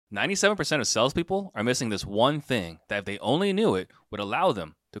97% of salespeople are missing this one thing that, if they only knew it, would allow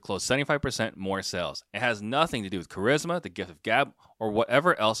them to close 75% more sales. It has nothing to do with charisma, the gift of gab, or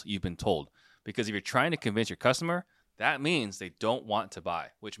whatever else you've been told. Because if you're trying to convince your customer, that means they don't want to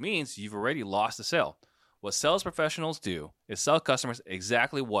buy, which means you've already lost the sale. What sales professionals do is sell customers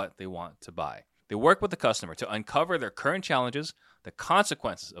exactly what they want to buy. They work with the customer to uncover their current challenges, the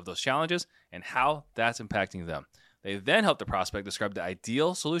consequences of those challenges, and how that's impacting them. They then help the prospect describe the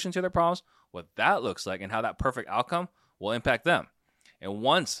ideal solution to their problems, what that looks like, and how that perfect outcome will impact them. And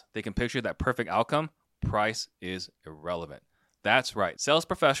once they can picture that perfect outcome, price is irrelevant. That's right. Sales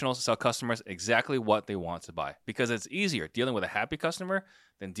professionals sell customers exactly what they want to buy because it's easier dealing with a happy customer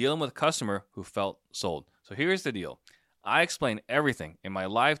than dealing with a customer who felt sold. So here's the deal. I explain everything in my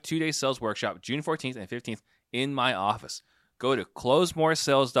live 2-day sales workshop, June 14th and 15th in my office. Go to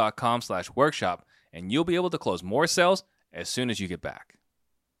closemoresales.com/workshop and you'll be able to close more sales as soon as you get back.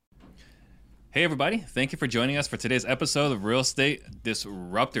 Hey everybody, thank you for joining us for today's episode of Real Estate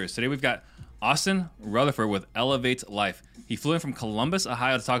Disruptors. Today we've got Austin Rutherford with Elevate Life. He flew in from Columbus,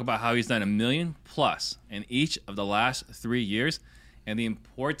 Ohio to talk about how he's done $1 million+ in each of the last 3 years and the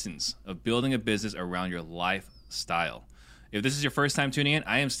importance of building a business around your lifestyle. If this is your first time tuning in,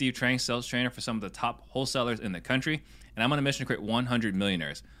 I am Steve Trang, sales trainer for some of the top wholesalers in the country, and I'm on a mission to create 100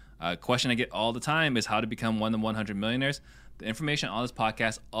 millionaires. A question I get all the time is how to become one of the 100 millionaires. The information on this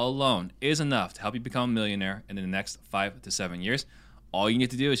podcast alone is enough to help you become a millionaire in the next 5 to 7 years. All you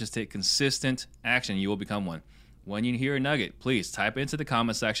need to do is just take consistent action. You will become one. When you hear a nugget, please type it into the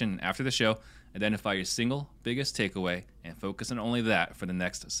comment section after the show. Identify your single biggest takeaway and focus on only that for the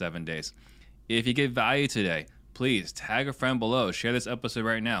next 7 days. If you get value today, please tag a friend below. Share this episode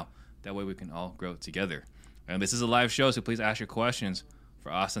right now. That way we can all grow together. And this is a live show, so please ask your questions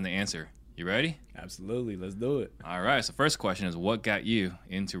for Austin to answer. You ready? Absolutely. Let's do it. All right. So first question is, what got you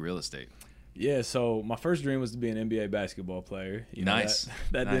into real estate? Yeah, so my first dream was to be an NBA basketball player. Nice.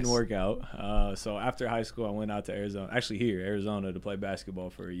 That didn't work out. So after high school, I went out to Arizona to play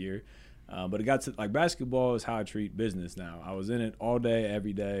basketball for a year. But it got to, basketball is how I treat business now. I was in it all day,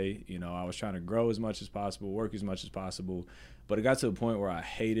 every day. I was trying to grow as much as possible, work as much as possible. But it got to a point where I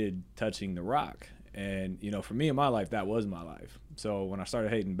hated touching the rock. And, for me in my life, that was my life. So when I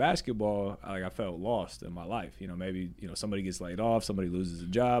started hating basketball, I felt lost in my life. Maybe, somebody gets laid off, somebody loses a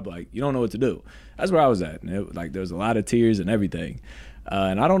job. You don't know what to do. That's where I was at. And there was a lot of tears and everything.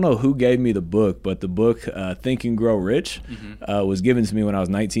 And I don't know who gave me the book, but the book Think and Grow Rich was given to me when I was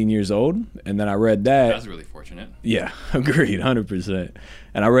 19 years old. And then I read that. That's really fortunate. Yeah, agreed, 100%.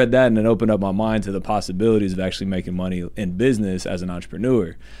 And I read that and it opened up my mind to the possibilities of actually making money in business as an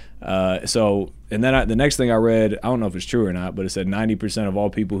entrepreneur. And then the next thing I read, I don't know if it's true or not, but it said 90% of all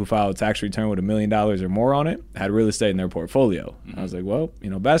people who file a tax return with $1 million or more on it had real estate in their portfolio. Mm-hmm. I was like, well,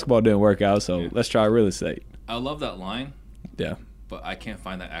 basketball didn't work out, so let's try real estate. I love that line. Yeah. But I can't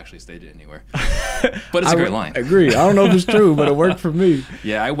find that actually stated anywhere. But it's a great line. I agree. I don't know if it's true, but it worked for me.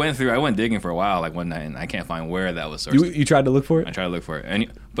 Yeah, I went digging for a while, one night, and I can't find where that was sourced. You tried to look for it? I tried to look for it.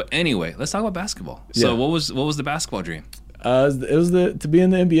 But anyway, let's talk about basketball. So what was the basketball dream? It was to be in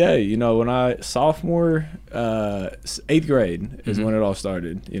the NBA. When I sophomore, 8th grade is when it all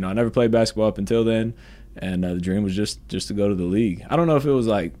started. I never played basketball up until then, and the dream was just to go to the league. I don't know if it was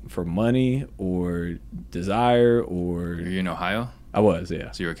for money or desire or. You're in Ohio? I was,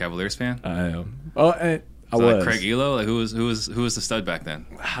 yeah. So you're a Cavaliers fan? I am. Oh, and I was. Craig Elo? Who was the stud back then?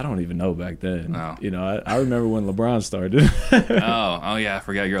 I don't even know back then. Oh. I remember when LeBron started. oh yeah, I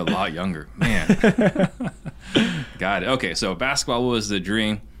forgot you're a lot younger. Man. Got it. Okay, so basketball was the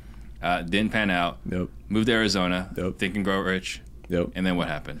dream. Didn't pan out. Nope. Moved to Arizona. Nope. Think and Grow Rich. Yep. And then what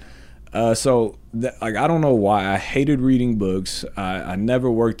happened? I don't know why I hated reading books. I never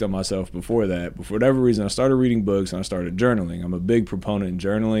worked on myself before that. But for whatever reason, I started reading books and I started journaling. I'm a big proponent in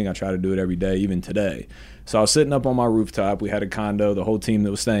journaling. I try to do it every day, even today. So I was sitting up on my rooftop. We had a condo, the whole team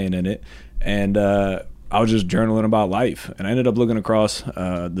that was staying in it. And I was just journaling about life. And I ended up looking across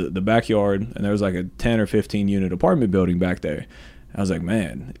the backyard, and there was a 10 or 15 unit apartment building back there. I was like,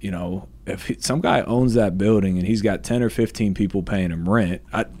 man, if some guy owns that building and he's got 10 or 15 people paying him rent,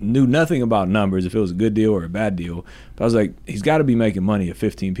 I knew nothing about numbers, if it was a good deal or a bad deal. But I was like, he's got to be making money if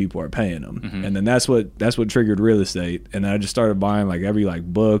 15 people are paying him. Mm-hmm. And then that's what triggered real estate. And then I just started buying every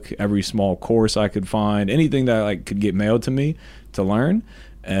book, every small course I could find, anything that could get mailed to me to learn.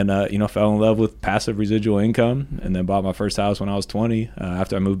 And, fell in love with passive residual income, and then bought my first house when I was 20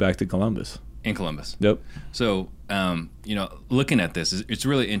 after I moved back to Columbus. In Columbus. Yep. So, looking at this, it's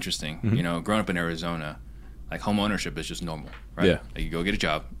really interesting. Mm-hmm. Growing up in Arizona, home ownership is just normal, right? Yeah. You go get a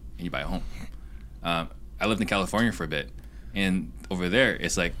job and you buy a home. I lived in California for a bit. And over there,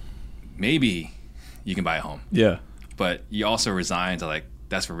 it's like maybe you can buy a home. Yeah. But you also resign to like,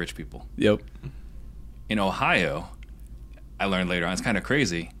 that's for rich people. Yep. In Ohio, I learned later on, it's kind of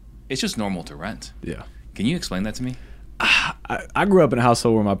crazy. It's just normal to rent. Yeah. Can you explain that to me? I grew up in a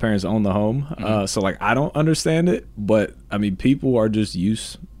household where my parents owned the home. So like I don't understand it, but I mean people are just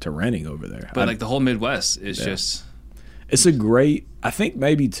used to renting over there. But like the whole Midwest is just... It's a great, I think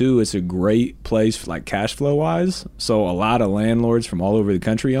maybe too, it's a great place for like cash flow wise. So a lot of landlords from all over the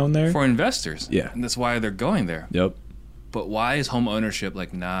country own there. For investors. Yeah. And that's why they're going there. Yep. But why is home ownership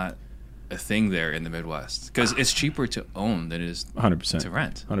like not a thing there in the Midwest? Because it's cheaper to own than it is 100% to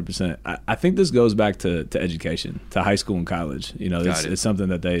rent. 100%. I think this goes back to education, to high school and college. You know, it's something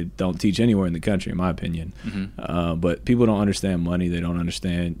that they don't teach anywhere in the country, in my opinion. But people don't understand money. They don't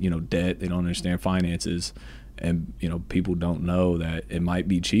understand, you know, debt. They don't understand finances. And, you know, people don't know that it might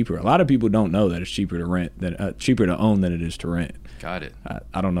be cheaper. A lot of people don't know that it's cheaper to rent than cheaper to own than it is to rent. Got it.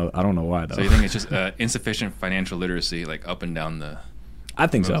 I don't know. I don't know why though. So you think it's just insufficient financial literacy, like up and down the... I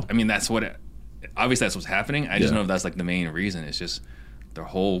think so. I mean, that's what... Obviously, that's what's happening. I just know if that's like the main reason. It's just their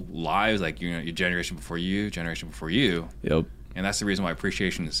whole lives, like, you know, your generation before you. Yep. And that's the reason why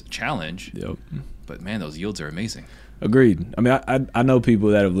appreciation is a challenge. Yep. But man, those yields are amazing. Agreed. I mean, I know people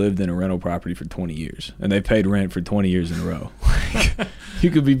that have lived in a rental property for 20 years, and they've paid rent for 20 years in a row.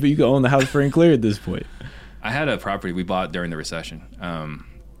 you could own the house free and clear at this point. I had a property we bought during the recession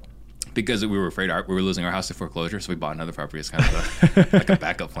because we were afraid we were losing our house to foreclosure, so we bought another property as kind of like a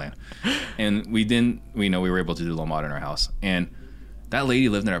backup plan. And we were able to do low mod in our house. And that lady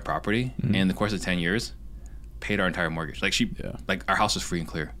lived in our property, and in the course of 10 years, paid our entire mortgage. Like like our house was free and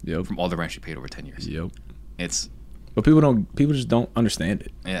clear from all the rent she paid over 10 years. Yep. But people just don't understand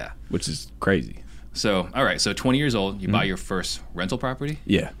it. Yeah. Which is crazy. So, all right. So 20 years old, you buy your first rental property?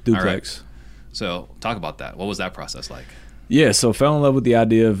 Yeah, duplex. Right. So talk about that. What was that process like? Yeah, so fell in love with the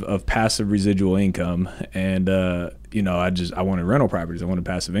idea of passive residual income. And, you know, I wanted rental properties. I wanted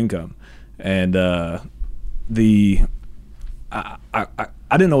passive income. And I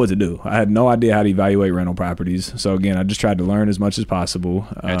didn't know what to do. I had no idea how to evaluate rental properties. So again, I just tried to learn as much as possible.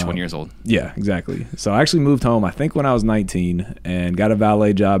 At 20 years old. Yeah, exactly. So I actually moved home, I think when I was 19, and got a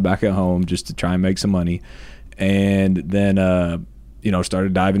valet job back at home just to try and make some money. And then, you know,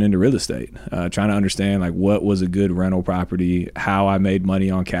 started diving into real estate, trying to understand like what was a good rental property, how I made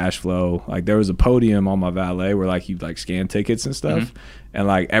money on cash flow. Like there was a podium on my valet where like you'd like scan tickets and stuff. And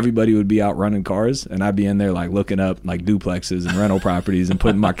like everybody would be out running cars, and I'd be in there like looking up like duplexes and rental properties and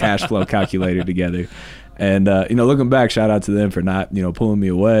putting my cash flow calculator together. And you know, looking back, shout out to them for not, you know, pulling me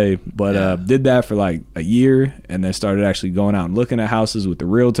away. But did that for like a year, and then started actually going out and looking at houses with the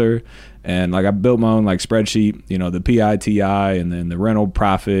realtor. And like I built my own like spreadsheet, you know, the PITI and then the rental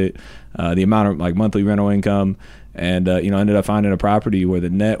profit, the amount of like monthly rental income. And you know, ended up finding a property where the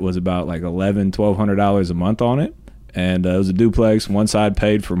net was about like $1,200 a month on it. And it was a duplex. One side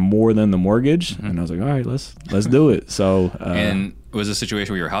paid for more than the mortgage, and I was like, "All right, let's do it." So, and was this a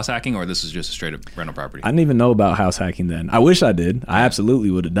situation where you were house hacking, or this was just a straight up rental property? I didn't even know about house hacking then. I wish I did. I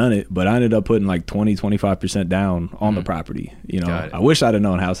absolutely would have done it, but I ended up putting like 20-25% down on the property. You know, I wish I'd have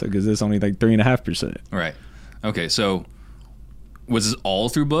known house because it's only like 3.5%. Right. Okay. So, was this all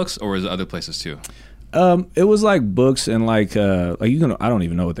through books, or was it other places too? It was like books and like you can, I don't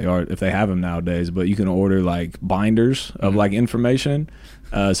even know what they are if they have them nowadays, but you can order like binders of like information.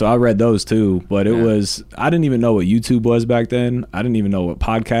 So I read those too, but it was, I didn't even know what YouTube was back then. I didn't even know what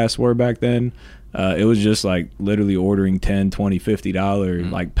podcasts were back then. It was just like literally ordering $10, $20,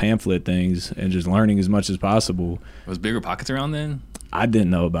 $50 like pamphlet things and just learning as much as possible. Was Bigger Pockets around then? I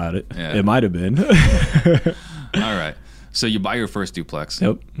didn't know about it. Yeah. It might have been. All right. So you buy your first duplex.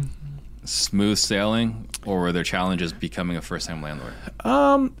 Yep. Smooth sailing, or were there challenges becoming a first-time landlord?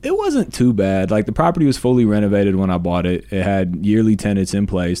 It wasn't too bad. Like the property was fully renovated when I bought it. It had yearly tenants in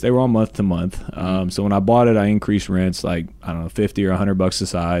place. They were on month to month. So when I bought it, I increased rents like, I don't know, $50 or $100 a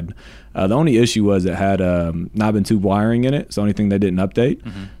side. The only issue was it had knob and tube wiring in it. It's the only thing they didn't update.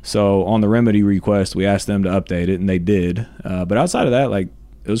 So on the remedy request, we asked them to update it, and they did. But outside of that, like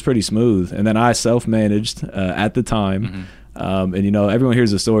it was pretty smooth. And then I self-managed at the time. And you know, everyone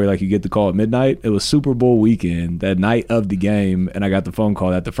hears the story like you get the call at midnight. It was Super Bowl weekend, that night of the game, and I got the phone call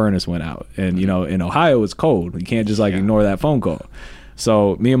that the furnace went out. And you know, in Ohio it's cold. You can't just like ignore that phone call.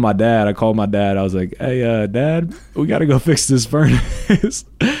 So me and my dad, I called my dad. I was like, "Hey, Dad, we got to go fix this furnace."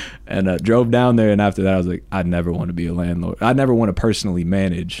 And drove down there. And after that, I was like, "I'd never want to be a landlord. I'd never want to personally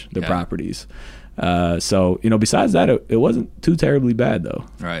manage the properties." So you know, besides that, it wasn't too terribly bad though.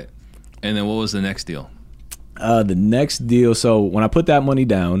 Right. And then what was the next deal? The next deal, so when I put that money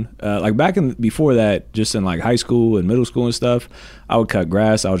down, like before that, just in like high school and middle school and stuff, I would cut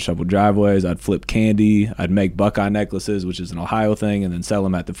grass, I would shovel driveways, I'd flip candy, I'd make Buckeye necklaces, which is an Ohio thing, and then sell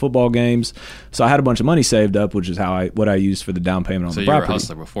them at the football games. So I had a bunch of money saved up, which is what I used for the down payment on the property. So you were a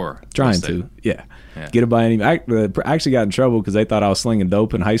hustler before? Trying to, yeah. Get it by any. I actually got in trouble because they thought I was slinging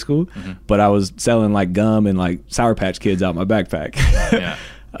dope in high school, but I was selling like gum and like Sour Patch Kids out my backpack. Yeah.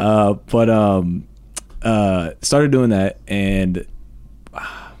 Started doing that, and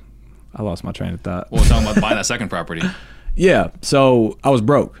I lost my train of thought. Well, we're talking about buying that second property. Yeah, so I was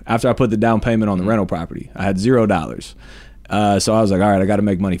broke after I put the down payment on the rental property. I had $0. So I was like, all right, I got to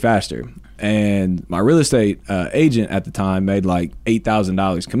make money faster. And my real estate agent at the time made like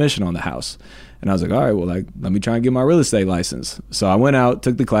 $8,000 commission on the house. And I was like, all right, well, like, let me try and get my real estate license. So I went out,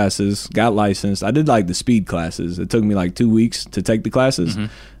 took the classes, got licensed. I did like the speed classes. It took me like 2 weeks to take the classes.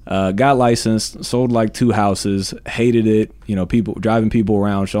 Got licensed, sold like 2 houses, hated it. You know, driving people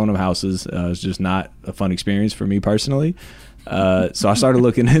around, showing them houses. It's just not a fun experience for me personally. So I started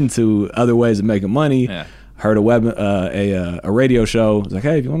looking into other ways of making money. Yeah. Heard a radio show. It was like,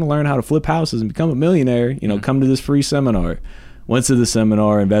 hey, if you want to learn how to flip houses and become a millionaire, you know, come to this free seminar. Went to the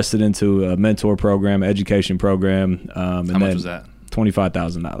seminar, invested into a mentor program, education program. How much was that?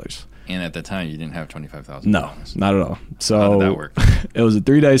 $25,000. And at the time, you didn't have $25,000. No, not at all. So how did that work? It was a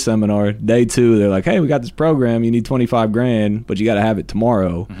 3-day seminar. Day 2, they're like, hey, we got this program. You need $25,000, but you got to have it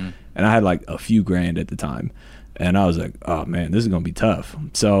tomorrow. And I had like a few grand at the time. And I was like, oh, man, this is going to be tough.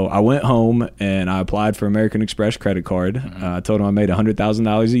 So I went home and I applied for American Express credit card. I told them I made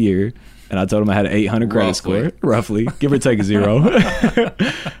 $100,000 a year. And I told them I had an 800 credit score, roughly, give or take a 0.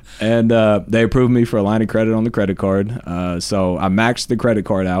 And they approved me for a line of credit on the credit card. So I maxed the credit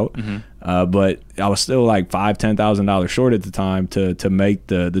card out. But I was still like $5,000-$10,000 short at the time to make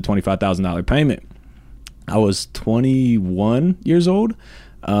the $25,000 payment. I was 21 years old.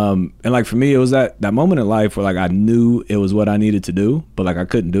 And like for me, it was that moment in life where like I knew it was what I needed to do, but like I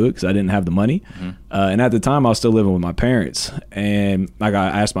couldn't do it because I didn't have the money. And at the time I was still living with my parents, and like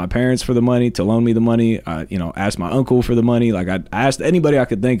I asked my parents for the money to loan me the money. I asked my uncle for the money. Like I asked anybody I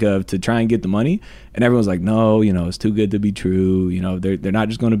could think of to try and get the money, and everyone's like, no, it's too good to be true. They're not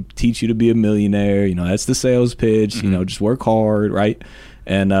just going to teach you to be a millionaire. That's the sales pitch. Just work hard, right?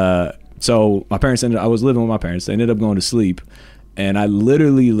 And so my parents I was living with my parents. They ended up going to sleep. And I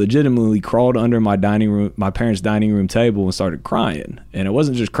legitimately crawled under my parents' dining room table and started crying. And it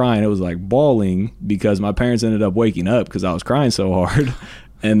wasn't just crying, it was like bawling because my parents ended up waking up because I was crying so hard.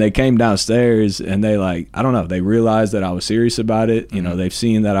 And they came downstairs and they they realized that I was serious about it. They've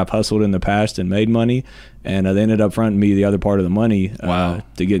seen that I've hustled in the past and made money. And they ended up fronting me the other part of the money to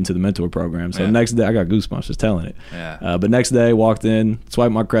get into the mentor program. So the next day, I got goosebumps just telling it. Yeah. But next day, walked in,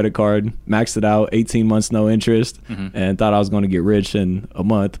 swiped my credit card, maxed it out, 18 months, no interest, and thought I was going to get rich in a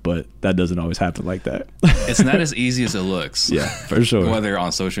month. But that doesn't always happen like that. It's not as easy as it looks. Yeah, for sure. Whether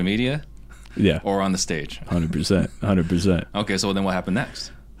on social media or on the stage. 100%. Okay, so then what happened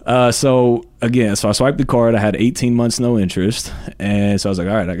next? So I swiped the card. I had 18 months, no interest. And so I was like,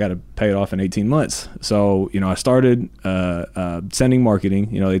 all right, I got to pay it off in 18 months. So, I started sending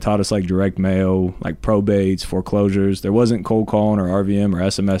marketing. They taught us like direct mail, like probates, foreclosures. There wasn't cold calling or RVM or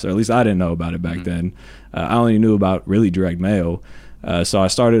SMS, or at least I didn't know about it back then. I only knew about really direct mail. So I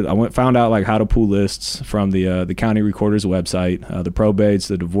found out like how to pull lists from the county recorder's website, the probates,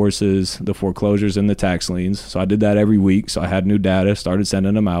 the divorces, the foreclosures, and the tax liens. So I did that every week. So I had new data, started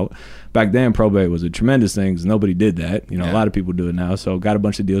sending them out. Back then, probate was a tremendous thing because nobody did that. A lot of people do it now. So got a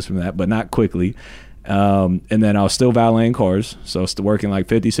bunch of deals from that, but not quickly. And then I was still valeting cars. So still working like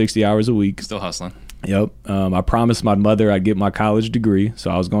 50, 60 hours a week. Still hustling. Yep. I promised my mother I'd get my college degree.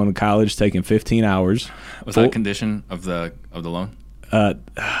 So I was going to college, taking 15 hours. Was that a condition of the loan?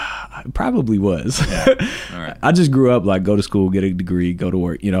 Probably was. Yeah. All right. I just grew up like go to school, get a degree, go to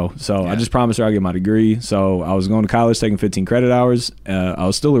work, so I just promised her I'd get my degree. So I was going to college, taking 15 credit hours. I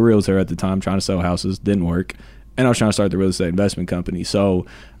was still a realtor at the time, trying to sell houses, didn't work. And I was trying to start the real estate investment company. So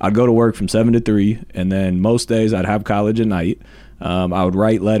I'd go to work from 7 to 3. And then most days I'd have college at night. I would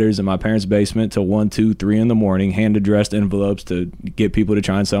write letters in my parents' basement till 1, 2, 3 in the morning, hand-addressed envelopes to get people to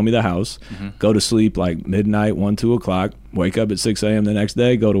try and sell me the house, go to sleep like midnight, 1, 2 o'clock, wake up at 6 a.m. the next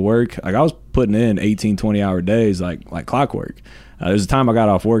day, go to work. Like I was putting in 18, 20-hour days like clockwork. There's a time I got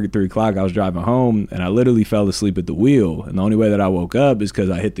off work at 3 o'clock, I was driving home, and I literally fell asleep at the wheel. And the only way that I woke up is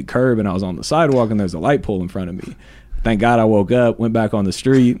because I hit the curb and I was on the sidewalk and there's a light pole in front of me. Thank God I woke up, went back on the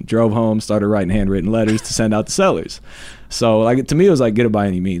street, drove home, started writing handwritten letters to send out to sellers. So like to me, it was like get it by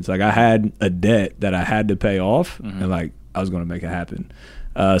any means. Like I had a debt that I had to pay off, and like I was going to make it happen.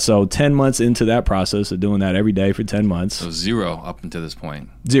 So 10 months into that process of doing that every day for 10 months. So zero up until this point.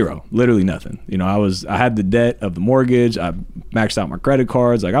 Zero, literally nothing. You know, I had the debt of the mortgage. I maxed out my credit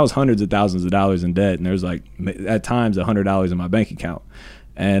cards. Like I was hundreds of thousands of dollars in debt, and there's like at times $100 in my bank account.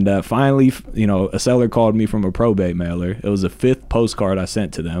 And finally, you know, a seller called me from a probate mailer. It was the 5th postcard I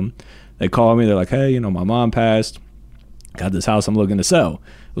sent to them. They called me. They're like, hey, you know, my mom passed. Got this house I'm looking to sell.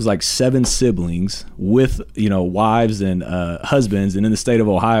 It was like 7 siblings with, you know, wives and husbands. And in the state of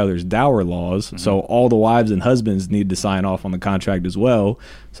Ohio, there's dower laws. Mm-hmm. So all the wives and husbands need to sign off on the contract as well.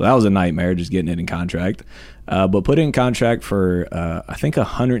 So that was a nightmare, just getting it in contract. But put it in contract for, I think,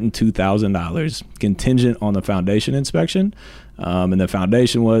 $102,000 contingent on the foundation inspection. And the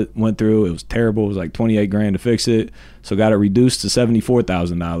foundation went through. It was terrible. It was like $28,000 to fix it. So got it reduced to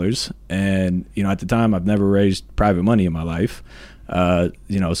 $74,000. And, you know, at the time, I've never raised private money in my life.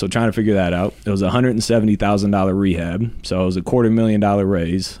 You know, so trying to figure that out. It was a $170,000 rehab. So it was a $250,000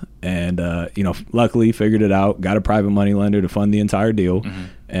 raise. And, you know, luckily figured it out, got a private money lender to fund the entire deal. Mm-hmm.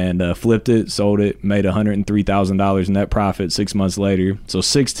 And flipped it, sold it, made $103,000 net profit 6 months later. So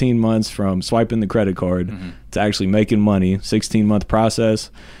 16 months from swiping the credit card mm-hmm. to actually making money, 16-month process.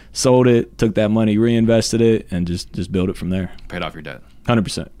 Sold it, took that money, reinvested it, and just built it from there. Paid off your debt.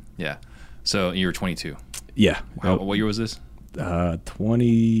 100%. Yeah. So you were 22. Yeah. What year was this?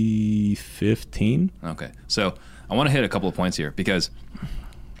 2015. Okay. So I want to hit a couple of points here because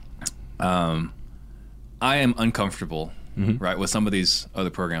I am uncomfortable mm-hmm. right, with some of these other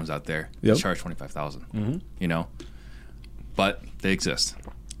programs out there that charge $25,000. Mm-hmm. You know, but they exist.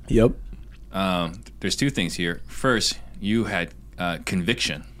 Yep. There's 2 things here. First, you had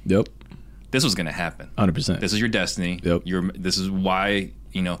conviction. Yep. This was going to happen. 100%. This is your destiny. Yep. This is why,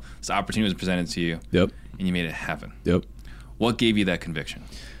 you know, this opportunity was presented to you. Yep. And you made it happen. Yep. What gave you that conviction?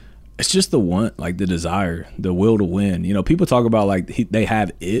 It's just the want, like the desire, the will to win. You know, people talk about like they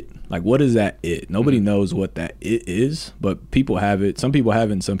have it. Like, what is that it? Nobody mm-hmm. knows what that it is, but people have it. Some people have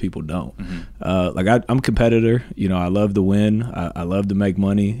it and some people don't. Mm-hmm. Like I'm a competitor. You know, I love to win. I love to make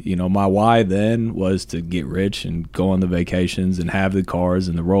money. You know, my why then was to get rich and go on the vacations and have the cars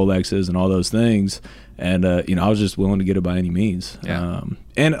and the Rolexes and all those things. And, you know, I was just willing to get it by any means. Yeah.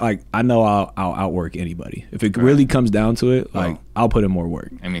 And, like, I know I'll outwork anybody. If it really comes down to it, like, I'll put in more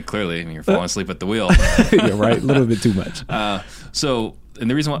work. I mean, clearly, you're falling asleep at the wheel. Yeah, right. A little bit too much. So, and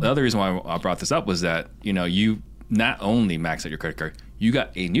the other reason why I brought this up was that, you know, you not only maxed out your credit card, you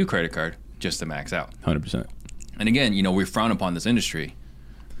got a new credit card just to max out. 100%. And again, you know, we frown upon this industry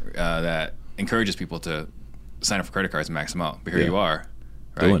that encourages people to sign up for credit cards and max them out. But here you are.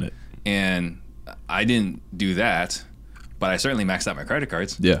 Right? Doing it. And I didn't do that, but I certainly maxed out my credit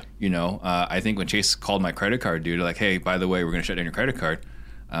cards. Yeah. You know, I think when Chase called my credit card dude, like, hey, by the way, we're going to shut down your credit card.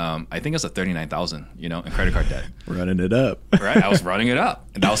 I think it was at $39,000, you know, in credit card debt. Running it up. Right. I was running it up.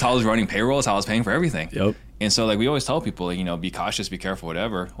 And that was how I was running payrolls, how I was paying for everything. Yep. And so, like, we always tell people, you know, be cautious, be careful,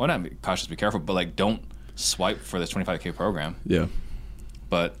 whatever. Well, not be cautious, be careful, but, like, don't swipe for this $25K program. Yeah.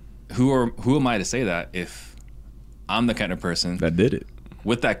 But who am I to say that if I'm the kind of person that did it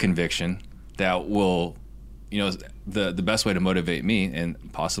with that conviction that will, you know, the best way to motivate me and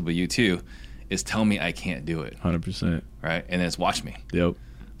possibly you too is tell me I can't do it. 100%. Right. And then it's watch me. Yep.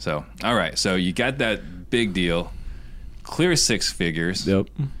 So, all right. So you got that big deal, clear 6 figures. Yep.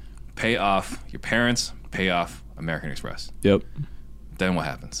 Pay off your parents, pay off American Express. Yep. Then what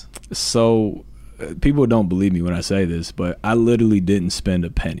happens? So people don't believe me when I say this, but I literally didn't spend a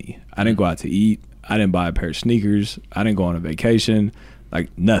penny. I didn't go out to eat. I didn't buy a pair of sneakers. I didn't go on a vacation.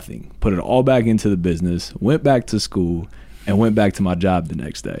 Like nothing. Put it all back into the business, went back to school, and went back to my job the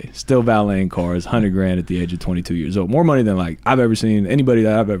next day. Still valeting cars, $100,000 at the age of 22 years old. More money than like I've ever seen, anybody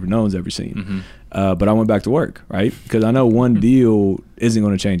that I've ever known's ever seen. Mm-hmm. But I went back to work, right? Because I know one deal isn't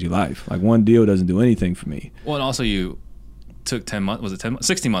going to change your life. Like one deal doesn't do anything for me. Well, and also you took 10 months, was it 10 months?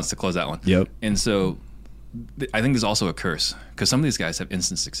 16 months to close that one. Yep. And so I think there's also a curse because some of these guys have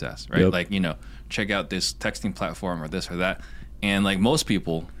instant success, right? Yep. Like, you know, check out this texting platform or this or that. And like most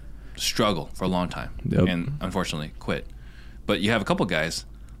people struggle for a long time and unfortunately quit. But you have a couple guys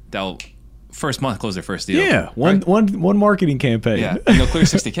that'll first month close their first deal. Yeah, one marketing campaign. Yeah, and they'll clear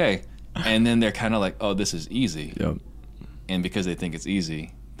 60K. And then they're kind of like, oh, this is easy. Yep. And because they think it's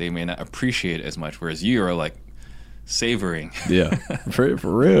easy, they may not appreciate it as much. Whereas you are like savoring. Yeah, for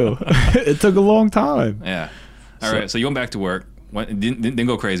real. It took a long time. Yeah. All right. So you went back to work. Didn't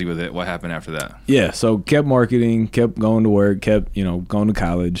go crazy with it. What happened after that? Yeah, so kept marketing, kept going to work, kept going to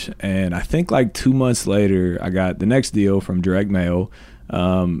college, and I think like 2 months later, I got the next deal from direct mail.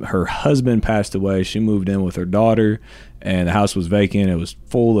 Her husband passed away. She moved in with her daughter, and the house was vacant. It was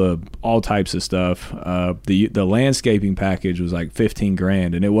full of all types of stuff. The landscaping package was like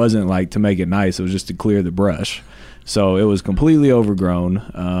 $15,000, and it wasn't like to make it nice. It was just to clear the brush. So it was completely overgrown,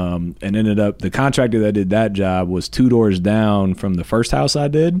 and ended up the contractor that did that job was 2 doors down from the first house I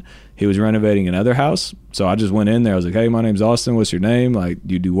did. He was renovating another house. So I just went in there. I was like, hey, my name's Austin. What's your name? Like,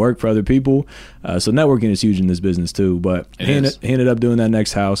 do you do work for other people? So networking is huge in this business too. But he ended up doing that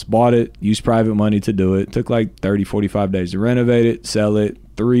next house, bought it, used private money to do it. Took like 30, 45 days to renovate it, sell it.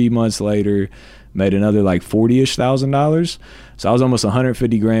 3 months later, made another like $40,000-ish. So I was almost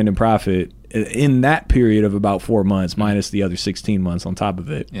 $150,000 in profit in that period of about 4 months, minus the other 16 months on top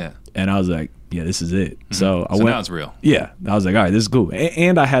of it. Yeah. And I was like, yeah, this is it. Mm-hmm. So I went. Now it's real. Yeah. I was like, all right, this is cool.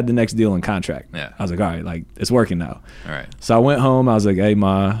 And I had the next deal in contract. Yeah. I was like, all right, like it's working now. All right. So I went home. I was like, hey,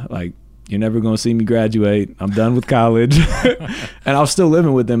 Ma, like, you're never going to see me graduate. I'm done with college. And I was still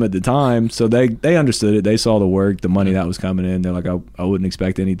living with them at the time. So they understood it. They saw the work, the money that was coming in. They're like, I wouldn't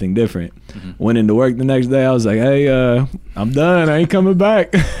expect anything different. Mm-hmm. Went into work the next day. I was like, hey, I'm done. I ain't coming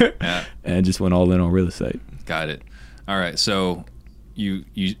back. Yeah. And just went all in on real estate. Got it. All right. So you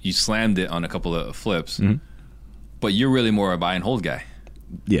slammed it on a couple of flips, mm-hmm. but you're really more a buy and hold guy.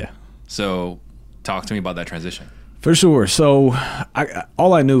 Yeah. So talk to me about that transition. For sure. So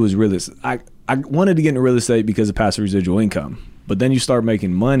all I knew was real estate. I wanted to get into real estate because of passive residual income. But then you start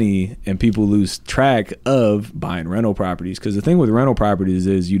making money and people lose track of buying rental properties. Because the thing with rental properties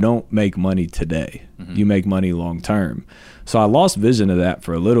is you don't make money today. Mm-hmm. You make money long term. So I lost vision of that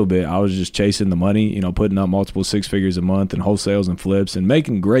for a little bit. I was just chasing the money, putting up multiple 6 figures a month in wholesales and flips and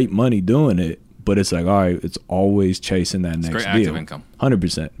making great money doing it. But it's like, all right, it's always chasing that next deal. It's great active income.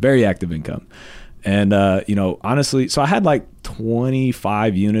 100%. Very active income. And, honestly, so I had like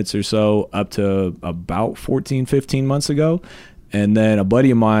 25 units or so up to about 14, 15 months ago. And then a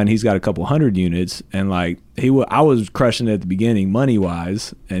buddy of mine, he's got a couple hundred units. And like I was crushing it at the beginning money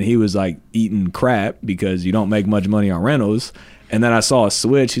wise. And he was like eating crap because you don't make much money on rentals. And then I saw a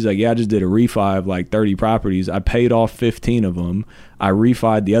switch. He's like, yeah, I just did a refi of like 30 properties. I paid off 15 of them. I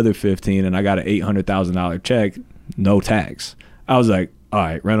refied the other 15 and I got an $800,000 check, no tax. I was like, all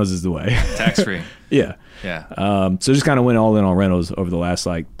right, rentals is the way. Tax free. Yeah. Yeah. So just kind of went all in on rentals over the last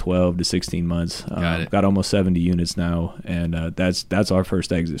like 12 to 16 months. Got almost 70 units now, and that's our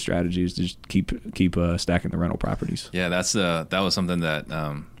first exit strategy is to just keep stacking the rental properties. Yeah, that was something that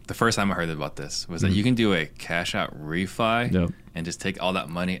the first time I heard about this was that you can do a cash out refi and just take all that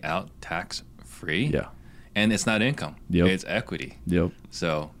money out tax free. Yeah. And it's not income. Yep. It's equity. Yep.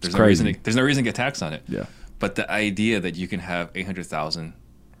 So there's no reason to get taxed on it. Yeah. But the idea that you can have $800,000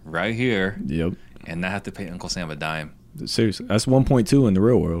 right here, yep, and not have to pay Uncle Sam a dime. Seriously, that's 1.2 in the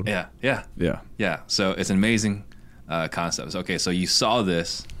real world. Yeah. So it's an amazing concept. Okay, so you saw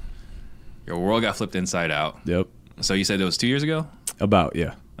this, your world got flipped inside out. Yep. So you said it was 2 years ago? About,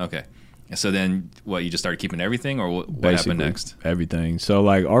 yeah. Okay. So then, what, you just started keeping everything, or what happened next? Everything. So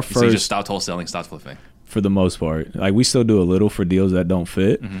like our first. So you just stopped wholesaling, stopped flipping. For the most part, like we still do a little for deals that don't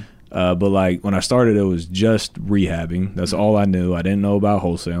fit. Mm-hmm. But like when I started, it was just rehabbing. That's all I knew. I didn't know about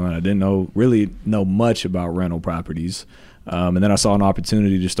wholesaling. I didn't really know much about rental properties. And then I saw an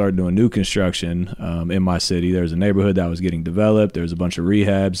opportunity to start doing new construction in my city. There's a neighborhood that was getting developed. There's a bunch of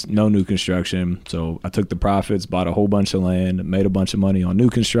rehabs, no new construction. So I took the profits, bought a whole bunch of land, made a bunch of money on new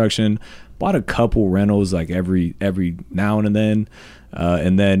construction, bought a couple rentals like every now and then.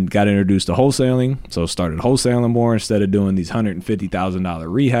 And then got introduced to wholesaling, so started wholesaling more instead of doing these $150,000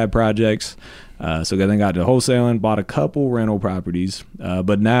 rehab projects. So then got to wholesaling, bought a couple rental properties,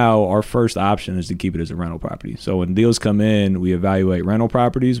 but now our first option is to keep it as a rental property. So when deals come in, we evaluate rental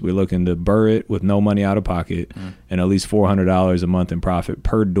properties. We're looking to burr it with no money out of pocket and at least $400 a month in profit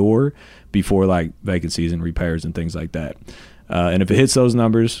per door before like vacancies and repairs and things like that. And if it hits those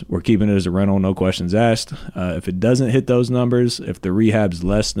numbers, we're keeping it as a rental, no questions asked. If it doesn't hit those numbers, if the rehab's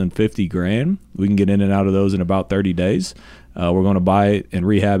less than $50,000, we can get in and out of those in about 30 days. We're going to buy it and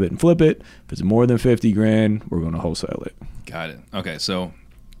rehab it and flip it. If it's more than $50,000, we're going to wholesale it. Got it. Okay, so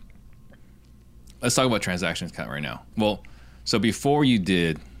let's talk about transactions count right now. Well, so before you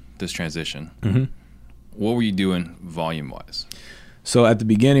did this transition, what were you doing volume-wise? So at the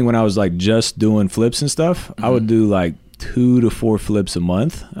beginning, when I was like just doing flips and stuff, I would do like 2 to 4 flips a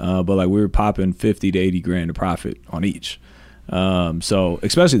month, but like we were popping 50 to 80 grand of profit on each. So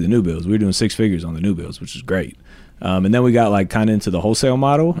especially the new builds, we were doing 6 figures on the new builds, which is great. And then we got like kind of into the wholesale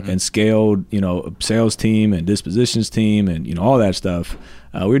model and scaled, a sales team and dispositions team and, all that stuff.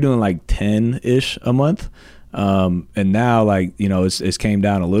 We were doing like 10-ish a month. And now like, it's came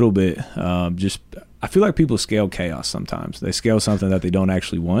down a little bit. Just I feel like people scale chaos sometimes. They scale something that they don't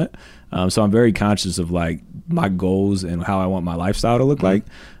actually want. So I'm very conscious of like my goals and how I want my lifestyle to look like.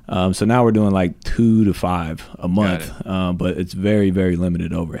 So now we're doing like 2 to 5 a month, but it's very, very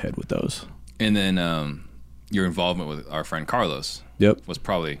limited overhead with those. And then your involvement with our friend Carlos was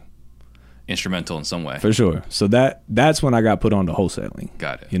probably instrumental in some way. For sure. So that's when I got put on to wholesaling.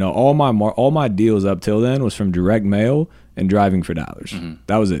 Got it. You know, all my deals up till then was from direct mail and driving for dollars.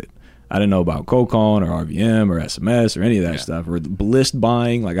 That was it. I didn't know about cold calling or RVM or SMS or any of that stuff, or list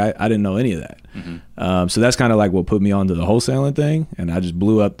buying. Like I didn't know any of that. So that's kind of like what put me onto the wholesaling thing. And I just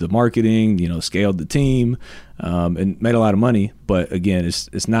blew up the marketing, you know, scaled the team, and made a lot of money. But again,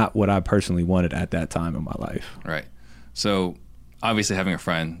 it's not what I personally wanted at that time in my life. Right. So obviously having a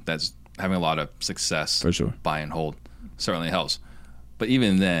friend that's having a lot of success, for sure, buy and hold certainly helps. But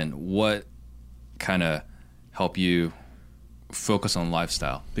even then, what kind of help you focus on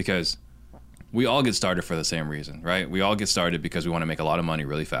lifestyle? Because we all get started for the same reason, right? We all get started because we want to make a lot of money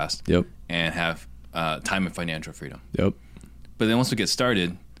really fast. Yep. And have time and financial freedom. Yep. But then once we get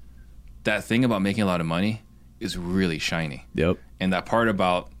started, that thing about making a lot of money is really shiny. Yep. And that part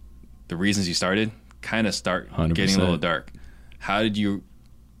about the reasons you started kind of start 100%. Getting a little dark. How did you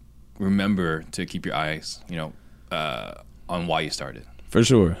remember to keep your eyes, on why you started? For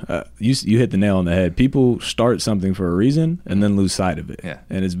sure. You hit the nail on the head. People start something for a reason and then lose sight of it. Yeah.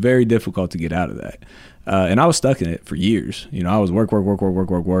 And it's very difficult to get out of that. And I was stuck in it for years. You know, I was work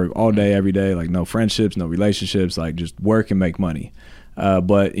all day, every day, like no friendships, no relationships, like just work and make money.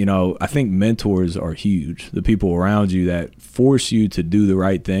 But, you know, I think mentors are huge. The people around you that force you to do the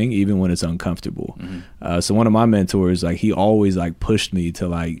right thing, even when it's uncomfortable. So one of my mentors, like he always like pushed me to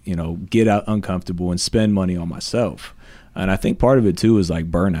like, you know, get out uncomfortable and spend money on myself. And I think part of it too is like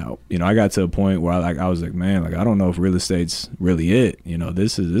burnout. You know, I got to a point where I was like, man, like I don't know if real estate's really it. You know,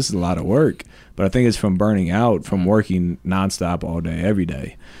 this is a lot of work. But I think it's from burning out, from working nonstop all day, every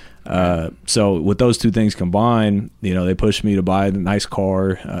day. So with those two things combined, you know, they pushed me to buy a nice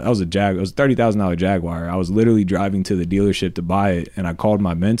car. It was a $30,000 Jaguar. I was literally driving to the dealership to buy it, and I called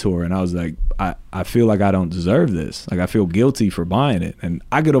my mentor, and I was like, I feel like I don't deserve this. Like I feel guilty for buying it, and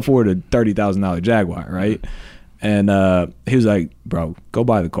I could afford a $30,000 Jaguar, right? And he was like, bro, go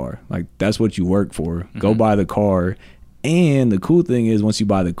buy the car. Like that's what you work for. Go buy the car. And the cool thing is once you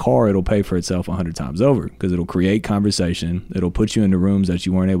buy the car, it'll pay for itself 100 times over because it'll create conversation. It'll put you into rooms that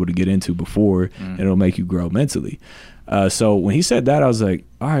you weren't able to get into before, and it'll make you grow mentally. So when he said that, I was like,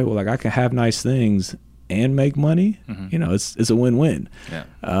 all right, well, like I can have nice things and make money. You know, it's a win-win.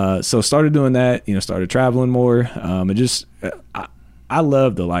 Yeah. So started doing that, you know, started traveling more. And just, I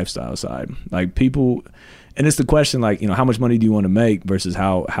love the lifestyle side. Like people, and it's the question, like, you know, how much money do you want to make versus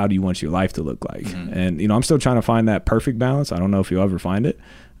how do you want your life to look like? And, you know, I'm still trying to find that perfect balance. I don't know if you'll ever find it,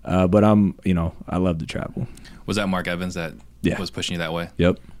 but I love to travel. Was that Mark Evans that was pushing you that way?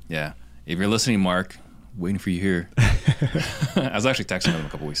 Yep. Yeah. If you're listening, Mark, waiting for you here. I was actually texting him a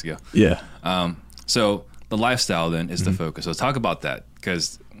couple weeks ago. Yeah. So the lifestyle then is the focus. So talk about that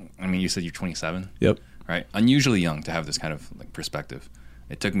because, I mean, you said you're 27. Yep. Right? Unusually young to have this kind of like perspective.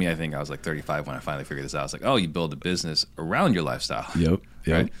 It took me, I think I was like 35 when I finally figured this out. I was like, oh, you build a business around your lifestyle. Yep.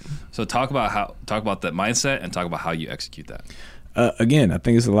 Right? So talk about that mindset and talk about how you execute that. Again, I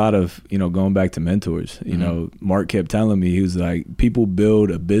think it's a lot of, you know, going back to mentors. You know, Mark kept telling me, he was like, people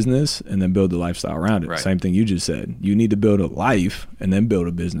build a business and then build a lifestyle around it. Right. Same thing you just said. You need to build a life and then build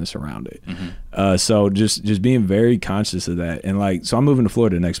a business around it. So just being very conscious of that. And like, so I'm moving to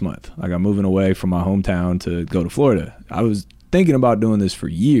Florida next month. Like I'm moving away from my hometown to go to Florida. I was thinking about doing this for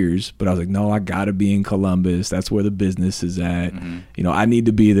years, but I was like, no, I gotta be in Columbus. That's where the business is at. You know, I need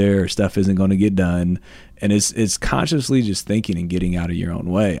to be there. Stuff isn't going to get done. And it's consciously just thinking and getting out of your own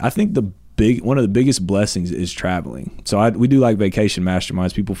way. I think one of the biggest blessings is traveling. So we do like vacation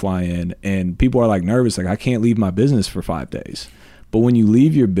masterminds. People fly in and people are like nervous. Like I can't leave my business for 5 days. But when you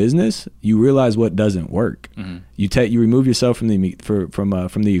leave your business, you realize what doesn't work. You remove yourself from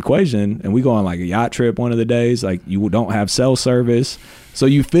the equation, and we go on like a yacht trip one of the days. Like you don't have cell service, so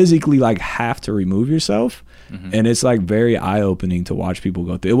you physically like have to remove yourself, and it's like very eye opening to watch people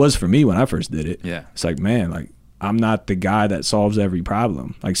go through. It was for me when I first did it. Yeah, it's like, man, like I'm not the guy that solves every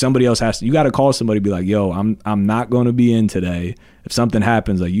problem. Like somebody else has to. You got to call somebody, be like, yo, I'm not going to be in today. If something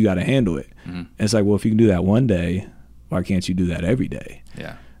happens, like you got to handle it. And it's like, well, if you can do that one day, why can't you do that every day?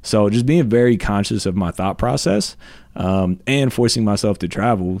 Yeah. So just being very conscious of my thought process, and forcing myself to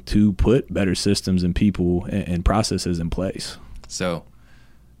travel to put better systems and people and processes in place. So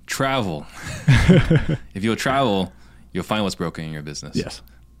travel. If you'll travel, you'll find what's broken in your business. Yes.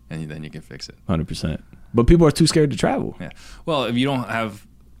 And then you can fix it. 100%. But people are too scared to travel. Yeah. Well, if you don't have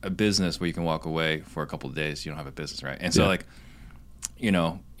a business where you can walk away for a couple of days. You don't have a business, right? And so Yeah. like, you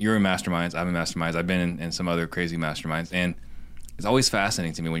know, you're in masterminds. I'm in masterminds. I've been in some other crazy masterminds, and it's always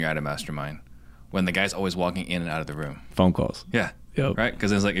fascinating to me when you're at a mastermind when the guy's always walking in and out of the room. Phone calls. Yeah. Yep. Right?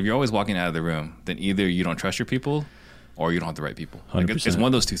 Because it's like if you're always walking out of the room, then either you don't trust your people or you don't have the right people. Like, it's 100%. one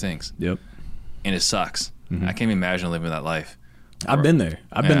of those two things. Yep. And it sucks. I can't even imagine living that life. I've been there.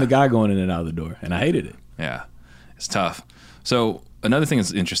 I've been Yeah. the guy going in and out of the door, and I hated it. Yeah. It's tough. So another thing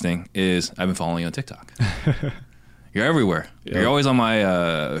that's interesting is I've been following you on TikTok. You're everywhere. Yep. You're always on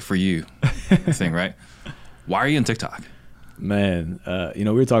my For You thing, right? Why are you on TikTok? Man, you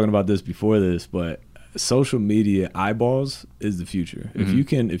know, we were talking about this before this, but social media eyeballs is the future.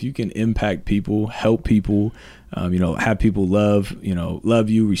 Mm-hmm. If you can impact people, help people, you know, have people love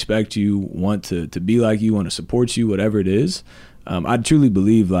you, respect you, want to be like you, want to support you, whatever it is. I truly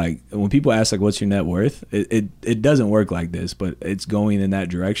believe, like, when people ask like, what's your net worth? It doesn't work like this, but it's going in that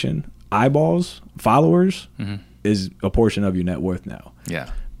direction. Eyeballs, followers is a portion of your net worth now. Yeah.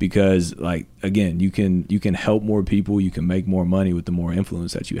 Because, like, again, you can help more people, you can make more money with the more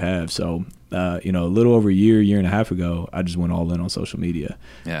influence that you have. So, you know, a little over a year and a half ago, I just went all in on social media.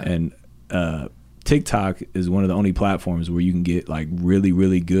 Yeah. And TikTok is one of the only platforms where you can get like really,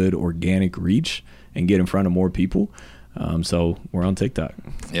 really good organic reach and get in front of more people. So we're on TikTok.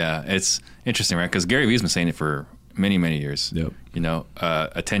 Yeah. It's interesting, right? Because Gary Vee's been saying it for many, many years. Yep. You know,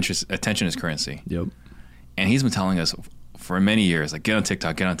 attention is currency. Yep. And he's been telling us for many years, like, get on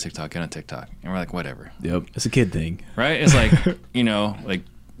TikTok, get on TikTok, get on TikTok. And we're like, whatever. Yep. It's a kid thing. Right? It's like, you know, like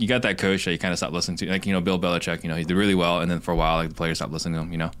you got that coach that you kind of stopped listening to. Like, you know, Bill Belichick, you know, he did really well. And then for a while, like, the players stopped listening to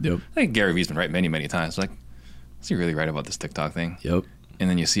him, you know? Yep. I think Gary Vee's been right many, many times. Like, is he really right about this TikTok thing? Yep. And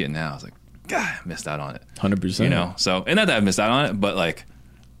then you see it now. It's like, God, I missed out on it. 100%. You know? So, and not that I missed out on it, but like,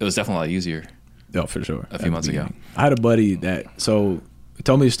 it was definitely a lot easier. Oh, for sure. A few months ago. I had a buddy that, so he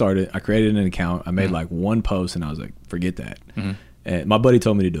told me to start it. I created an account. I made like one post and I was like, forget that. And my buddy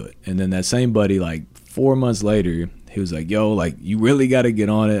told me to do it. And then that same buddy, like 4 months later, he was like, yo, like, you really got to get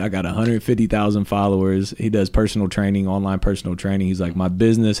on it. I got 150,000 followers. He does personal training, online personal training. He's like, my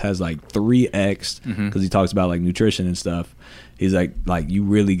business has like 3x because he talks about like nutrition and stuff. He's like, you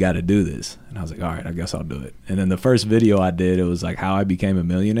really got to do this. And I was like, all right, I guess I'll do it. And then the first video I did, it was like how I became a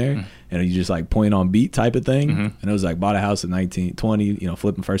millionaire. And you just like point on beat type of thing. And it was like, bought a house at 19, 20, you know,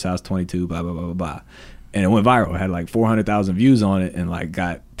 flipping first house, 22, blah, blah, blah, blah, blah. And it went viral. It had like 400,000 views on it and like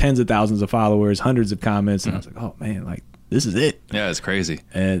got tens of thousands of followers, hundreds of comments. And I was like, oh man, like this is it. Yeah, it's crazy.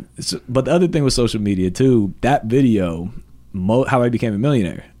 And but the other thing with social media too, that video, how I became a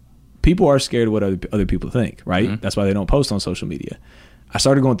millionaire, people are scared of what other people think, right? That's why they don't post on social media. I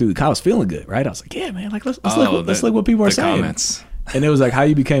started going through I was feeling good, right? I was like, yeah, man, like let's look what people are saying. Comments. And it was like, how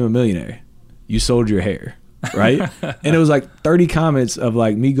you became a millionaire? You sold your hair. Right. And it was like 30 comments of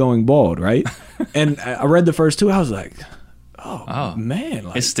like me going bald. Right. And I read the first two. I was like, oh. Man,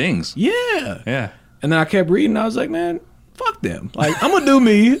 like, it stings. Yeah. Yeah. And then I kept reading. I was like, man, fuck them. Like, I'm going to do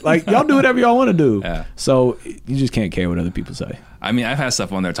me. Like, y'all do whatever y'all want to do. Yeah. So you just can't care what other people say. I mean, I've had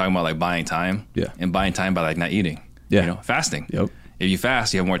stuff on there talking about like buying time. Yeah. And buying time by like not eating. Yeah. You know, fasting. Yep. If you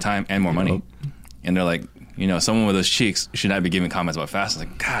fast, you have more time and more money. And they're like, you know, someone with those cheeks should not be giving comments about fasting.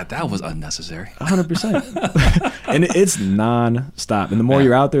 Like, God, that was unnecessary. 100%. And it's non-stop. And the more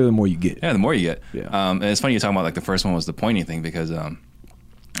you're out there, the more you get. Yeah, the more you get. Yeah. And it's funny you're talking about like the first one was the pointing thing because I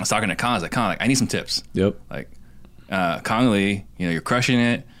was talking to Con. I was like, Con, like, I need some tips. Yep. Like, Kong Lee, you know, you're crushing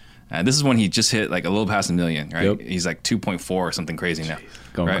it. This is when he just hit like a little past 1 million, right? Yep. He's like 2.4 or something crazy now.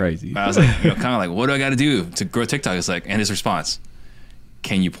 Going right? crazy. I was like, you know, kind of like, what do I got to do to grow TikTok? It's like, and his response,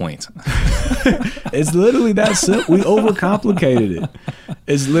 can you point? It's literally that simple. We overcomplicated it.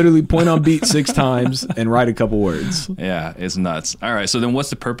 It's literally point on beat 6 times and write a couple words. Yeah, it's nuts. All right, so then what's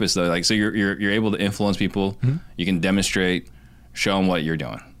the purpose though? Like, so you're able to influence people. You can demonstrate, show them what you're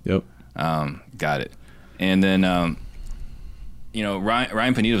doing. Yep. Got it. And then, you know,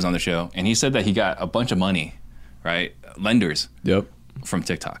 Ryan Panetta was on the show, and he said that he got a bunch of money, right? Lenders. Yep. From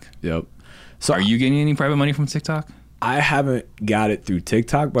TikTok. Yep. So are you getting any private money from TikTok? I haven't got it through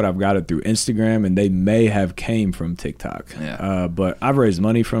TikTok, but I've got it through Instagram, and they may have came from TikTok. Yeah. But I've raised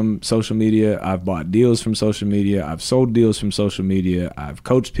money from social media. I've bought deals from social media. I've sold deals from social media. I've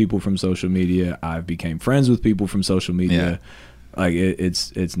coached people from social media. I've became friends with people from social media. Yeah. Like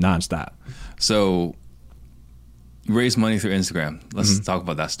it's nonstop. So you raised money through Instagram. Let's talk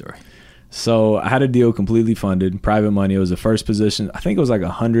about that story. So I had a deal completely funded, private money. It was the first position. I think it was like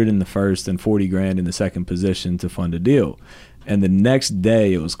 100 in the first and 40 grand in the second position to fund a deal. And the next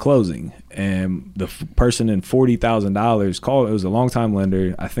day it was closing, and the person in $40,000 called. It was a long-time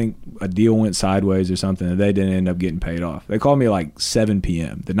lender. I think a deal went sideways or something, and they didn't end up getting paid off. They called me at like 7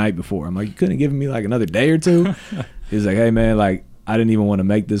 p.m. the night before. I'm like, you couldn't give me like another day or two? He's like, hey man, like I didn't even want to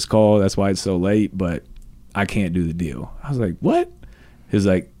make this call. That's why it's so late, but I can't do the deal. I was like, what? He's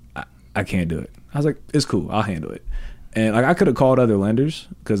like, I can't do it. I was like, it's cool. I'll handle it. And like I could have called other lenders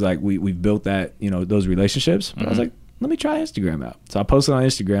because like we've built that, you know, those relationships. But I was like, let me try Instagram out. So I posted on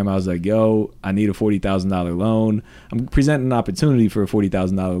Instagram. I was like, yo, I need a $40,000 loan. I'm presenting an opportunity for a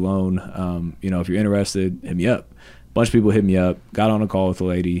 $40,000 loan. You know, if you're interested, hit me up. A bunch of people hit me up, got on a call with a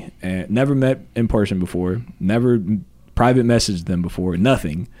lady, and never met in person before, never private messaged them before,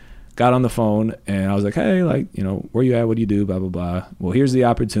 nothing. Got on the phone, and I was like, hey, like, you know, where you at? What do you do? Blah, blah, blah. Well, here's the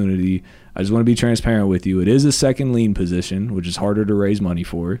opportunity. I just want to be transparent with you. It is a second lien position, which is harder to raise money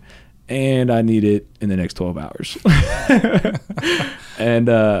for. And I need it in the next 12 hours. And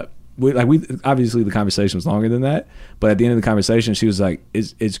we obviously the conversation was longer than that, but at the end of the conversation, she was like,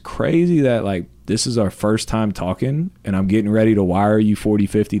 it's crazy that like this is our first time talking, and I'm getting ready to wire you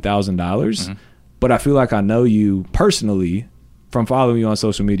 $40,000-$50,000, but I feel like I know you personally from following you on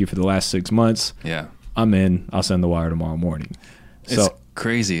social media for the last 6 months. Yeah, I'm in. I'll send the wire tomorrow morning. It's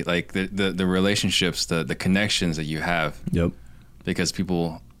crazy, like the relationships, the connections that you have. Yep. Because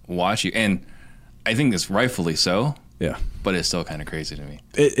people watch you, and I think it's rightfully so. Yeah, but it's still kind of crazy to me.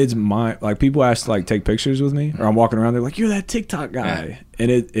 It's my, like, people ask to like take pictures with me, or I'm walking around, they're like, you're that TikTok guy. Yeah.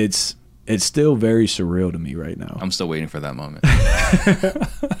 And it's still very surreal to me right now. I'm still waiting for that moment.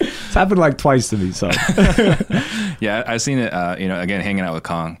 It's happened like twice to me. So yeah, I've seen it, you know, again, hanging out with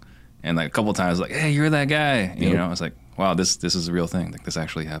Kong, and like a couple of times like, hey, you're that guy. Yep. You know, I was like, wow, this is a real thing. Like, this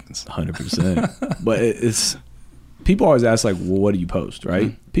actually happens. 100%. But it's people always ask like, well, what do you post,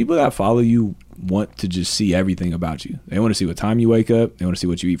 right? People that follow you want to just see everything about you. They want to see what time you wake up. They want to see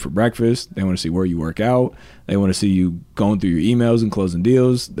what you eat for breakfast. They want to see where you work out. They want to see you going through your emails and closing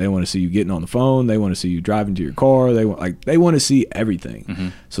deals. They want to see you getting on the phone. They want to see you driving to your car. They want to see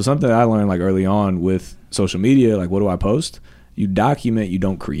everything. So something that I learned like early on with social media, like, what do I post? You document, you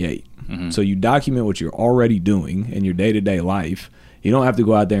don't create. So you document what you're already doing in your day-to-day life. You don't have to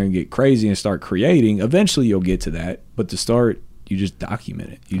go out there and get crazy and start creating. Eventually you'll get to that. But to start, you just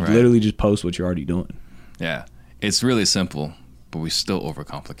document it. You literally just post what you're already doing. Yeah. It's really simple, but we still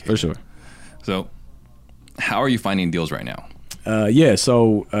overcomplicate. For sure. So how are you finding deals right now?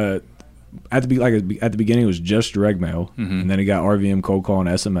 So at the beginning, it was just direct mail. And then it got RVM, cold call, and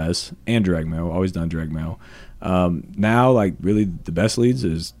SMS, and direct mail. Always done direct mail. Now, like, really the best leads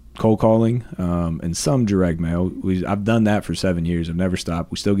is cold calling, and some direct mail. I've done that for 7 years. I've never stopped.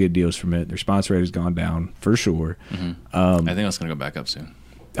 We still get deals from it. Their response rate has gone down for sure. I think it's going to go back up soon.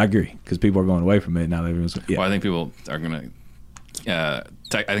 I agree, because people are going away from it now. Everyone's, Well, I think people are going to.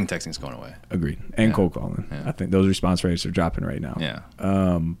 I think texting's going away. Agreed, and cold calling. Yeah. I think those response rates are dropping right now. Yeah.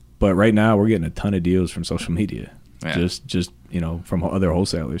 But right now we're getting a ton of deals from social media. Yeah. Just you know, from other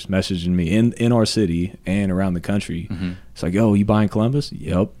wholesalers messaging me in our city and around the country. It's like, yo, you buying Columbus?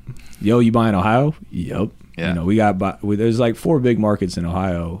 Yep. Yo, you buying Ohio? Yep. Yeah. You know, we got there's like 4 big markets in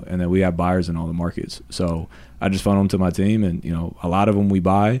Ohio, and then we have buyers in all the markets. So I just funnel them to my team, and you know, a lot of them we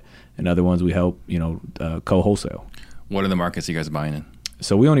buy, and other ones we help, you know, co-wholesale. What are the markets you guys are buying in?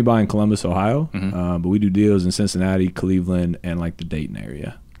 So we only buy in Columbus, Ohio, but we do deals in Cincinnati, Cleveland, and like the Dayton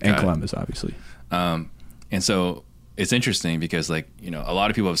area, and Columbus, obviously. And so it's interesting because, like, you know, a lot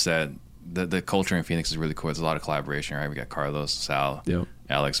of people have said that the culture in Phoenix is really cool. There's a lot of collaboration, right? We got Carlos, Sal,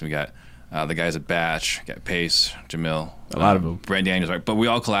 Alex. We got the guys at Batch, we got Pace, Jamil. A lot of them. Brand Daniels, right? But we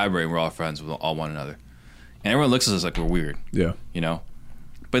all collaborate. We're all friends with all one another. And everyone looks at us like we're weird. Yeah. You know?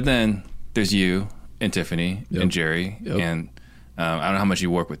 But then there's you and Tiffany and Jerry. And I don't know how much you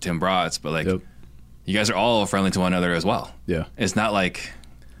work with Tim Bratz, but like you guys are all friendly to one another as well. Yeah. It's not like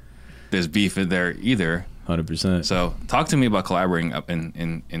there's beef in there either. 100%. So talk to me about collaborating up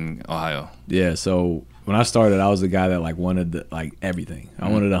in Ohio. Yeah, so when I started, I was the guy that like wanted like everything. I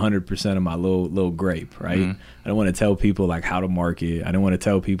wanted 100% of my little grape, right? I didn't want to tell people like how to market. I didn't want to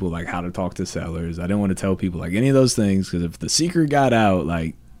tell people like how to talk to sellers. I didn't want to tell people like any of those things, because if the secret got out,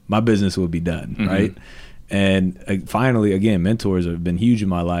 like my business would be done, right? And finally, again, mentors have been huge in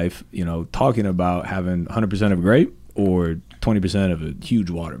my life, you know, talking about having 100% of a grape or 20% of a huge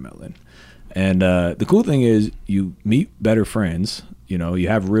watermelon. And the cool thing is you meet better friends, you know, you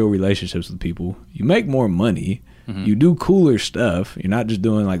have real relationships with people, you make more money, you do cooler stuff. You're not just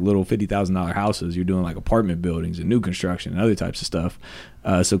doing like little $50,000 houses, you're doing like apartment buildings and new construction and other types of stuff.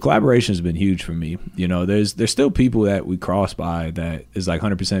 So collaboration has been huge for me. You know, there's still people that we cross by that is like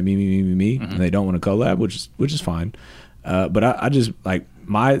 100% me, and they don't want to collab, which is fine. But I just like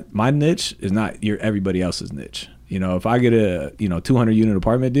my niche is not everybody else's niche. You know, if I get a 200 unit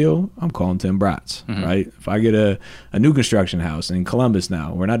apartment deal, I'm calling Tim Bratz, right? If I get a new construction house in Columbus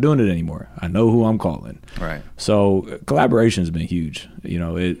now, we're not doing it anymore. I know who I'm calling. Right. So collaboration has been huge. You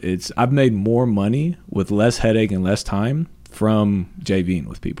know, it's I've made more money with less headache and less time from JVing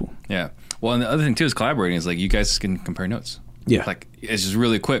with people. Yeah. Well, and the other thing too is collaborating is like you guys can compare notes. Yeah. Like it's just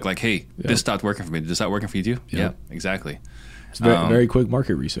really quick. Like, hey, this stopped working for me. Did this stop working for you too? Yep. Yeah, exactly. It's very quick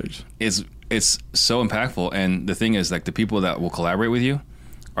market research. It's so impactful. And the thing is, like, the people that will collaborate with you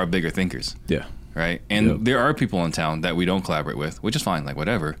are bigger thinkers. Yeah. Right. And there are people in town that we don't collaborate with, which is fine, like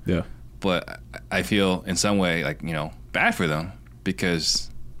whatever. Yeah. But I feel in some way, like, bad for them because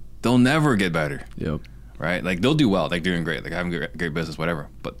they'll never get better. Yep. Right. Like they'll do well, like doing great, like having great business, whatever.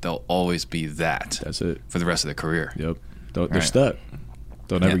 But they'll always be that. That's it. For the rest of their career. Yep. They're stuck.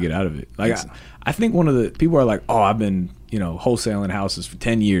 They'll never get out of it. Like I think one of the people are like, oh, I've been, wholesaling houses for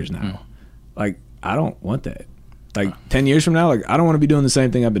 10 years now. Like, I don't want that. Like 10 years from now, like I don't want to be doing the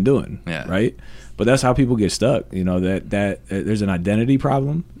same thing I've been doing. Yeah. Right. But that's how people get stuck. That there's an identity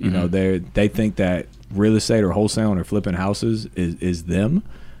problem. They think that real estate or wholesaling or flipping houses is them,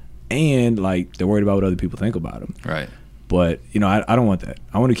 and like they're worried about what other people think about them. Right. But I don't want that.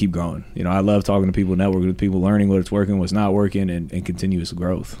 I want to keep growing. I love talking to people, networking with people, learning what's working, what's not working, and continuous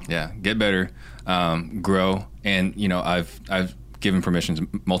growth. Yeah, get better, grow, and I've given permission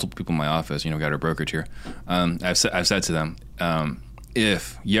to multiple people in my office. Got our brokerage here. I've said to them,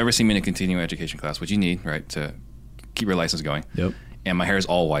 if you ever see me in a continuing education class, which you need, right, to keep your license going. Yep. And my hair is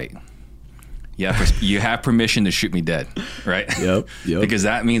all white. You have permission to shoot me dead, right? Yep. Because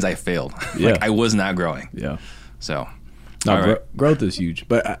that means I failed. Yeah. Like I was not growing. Yeah. So. No, growth is huge,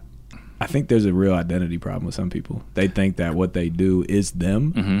 but I think there's a real identity problem with some people. They think that what they do is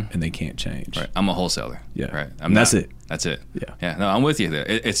them, and they can't change. Right. I'm a wholesaler. Yeah. Right. That's it. That's it. Yeah. Yeah. No, I'm with you there.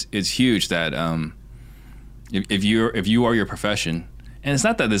 It's huge that if you are your profession, and it's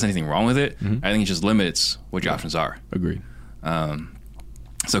not that there's anything wrong with it. I think it just limits what your options are. Agreed.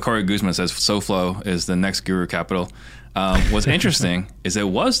 So Corey Guzman says SoFlo is the next Guru Capital. What's interesting is it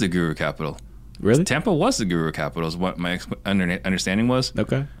was the Guru Capital. Really? Tampa was the Guru Capital is what my understanding was.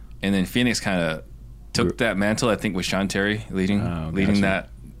 Okay. And then Phoenix kind of took that mantle, I think, with Sean Terry leading that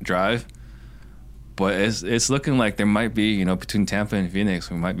drive. But it's looking like there might be, between Tampa and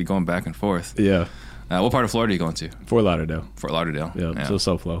Phoenix, we might be going back and forth. Yeah. What part of Florida are you going to? Fort Lauderdale. Fort Lauderdale. Yeah. So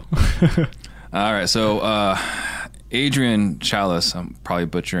SoFlo. All right. So Adrian Chalice, I'm probably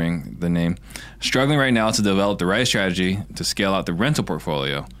butchering the name, struggling right now to develop the right strategy to scale out the rental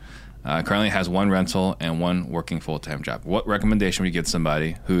portfolio. Currently has one rental and one working full-time job. What recommendation would you give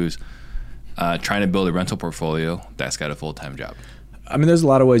somebody who's trying to build a rental portfolio that's got a full-time job? I mean, there's a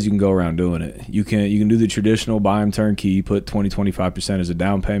lot of ways you can go around doing it. You can do the traditional buy them turnkey, put 20-25% as a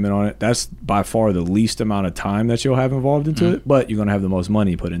down payment on it. That's by far the least amount of time that you'll have involved into it, but you're going to have the most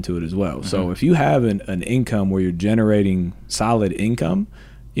money put into it as well. So if you have an income where you're generating solid income,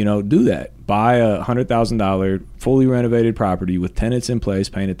 do that. Buy a $100,000 fully renovated property with tenants in place,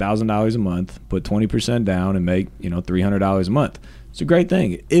 paying $1,000 a month, put 20% down, and make $300 a month. It's a great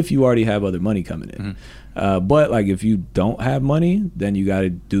thing if you already have other money coming in. But like if you don't have money, then you got to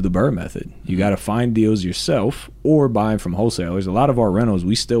do the Burr method. You got to find deals yourself or buy them from wholesalers. A lot of our rentals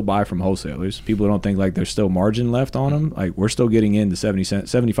we still buy from wholesalers. People don't think like there's still margin left on them. Like we're still getting in the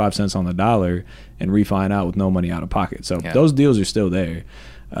 75 cents on the dollar and refine out with no money out of pocket. So those deals are still there.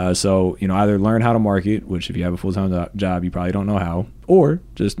 So either learn how to market, which if you have a full-time job, you probably don't know how, or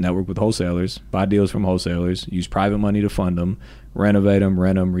just network with wholesalers, buy deals from wholesalers, use private money to fund them, renovate them,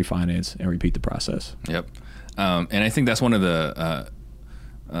 rent them, refinance, and repeat the process. Yep. And I think that's one of the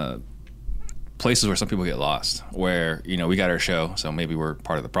places where some people get lost, where, we got our show, so maybe we're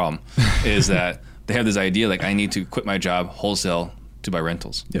part of the problem, is that they have this idea like I need to quit my job wholesale to buy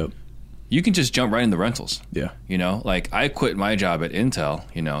rentals. Yep. You can just jump right into rentals. Yeah. Like I quit my job at Intel,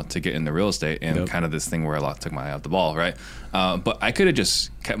 to get into real estate and kind of this thing where I took my eye off the ball, right? But I could have just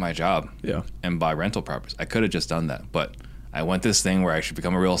kept my job and buy rental properties. I could have just done that. But I went this thing where I should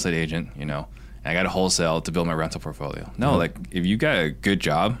become a real estate agent, and I got a wholesale to build my rental portfolio. No, like if you got a good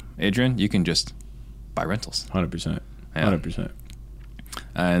job, Adrian, you can just buy rentals. 100%. Yeah. 100%.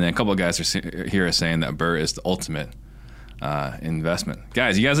 And then a couple of guys here are saying that Burr is the ultimate investment.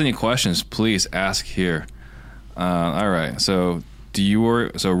 Guys, you guys have any questions, please ask here. All right. So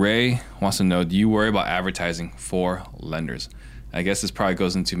Ray wants to know, do you worry about advertising for lenders? I guess this probably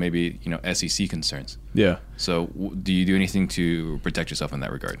goes into maybe, SEC concerns. Yeah. So do you do anything to protect yourself in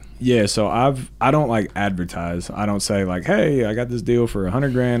that regard? Yeah. So I don't like advertise. I don't say like, hey, I got this deal for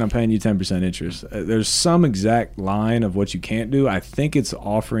 $100,000. I'm paying you 10% interest. There's some exact line of what you can't do. I think it's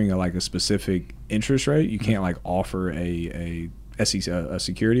offering a specific interest rate. You can't like offer a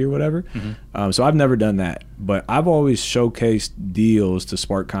security or whatever. So I've never done that, but I've always showcased deals to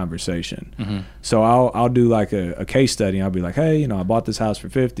spark conversation. So I'll do like a case study. And I'll be like, hey, I bought this house for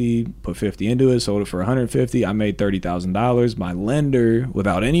 50, put 50 into it, sold it for 150. I made $30,000. My lender,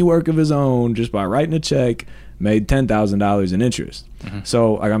 without any work of his own, just by writing a check, made $10,000 in interest.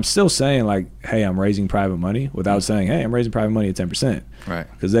 So like I'm still saying like, hey, I'm raising private money without saying, hey, I'm raising private money at 10%. Right.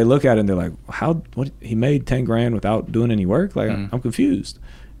 Because they look at it and they're like, what he made $10,000 without doing any work? Like I'm confused.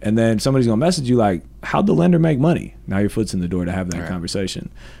 And then somebody's gonna message you like, how'd the lender make money? Now your foot's in the door to have that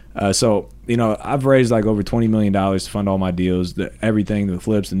conversation. So I've raised like over $20 million to fund all my deals, everything, the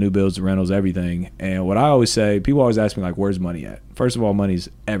flips, the new builds, the rentals, everything. And what I always say, people always ask me like, where's money at? First of all, money's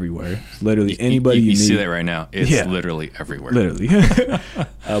everywhere. It's literally anybody you meet. You see that right now. It's literally everywhere. Literally.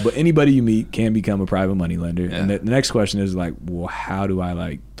 But anybody you meet can become a private money lender. Yeah. And the next question is like, well, how do I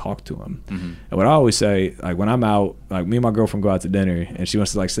like talk to them? And what I always say, like when I'm out, like me and my girlfriend go out to dinner and she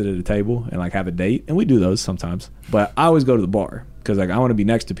wants to like sit at a table and like have a date. And we do those sometimes. But I always go to the bar. Because like I want to be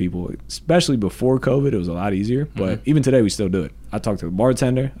next to people, especially before COVID, it was a lot easier. But even today, we still do it. I talk to the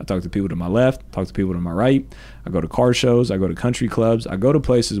bartender. I talk to people to my left. Talk to people to my right. I go to car shows. I go to country clubs. I go to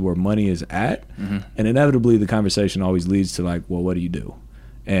places where money is at. And inevitably, the conversation always leads to like, well, what do you do?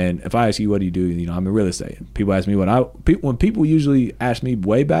 And if I ask you, what do you do? I'm in real estate. People ask me when people usually ask me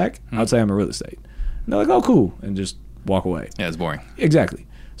way back, I would say I'm in real estate. And they're like, oh, cool, and just walk away. Yeah, it's boring. Exactly.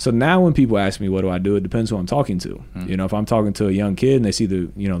 So now when people ask me what do I do, it depends who I'm talking to. If I'm talking to a young kid and they see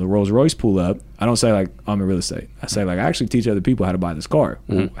the Rolls Royce pull up, I don't say like I'm in real estate. I say like I actually teach other people how to buy this car.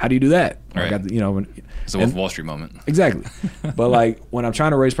 Well, how do you do that? Right. I got the, it's a Wolf of Wall Street moment. Exactly. But like when I'm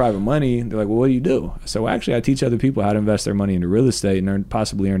trying to raise private money, they're like, well, what do you do? So actually I teach other people how to invest their money into real estate and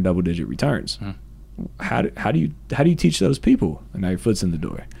possibly earn double-digit returns. How do you teach those people? And now your foot's in the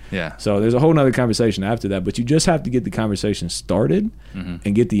door. Yeah. So there's a whole nother conversation after that, but you just have to get the conversation started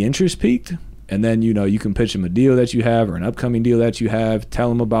and get the interest peaked. And then, you can pitch them a deal that you have or an upcoming deal that you have, tell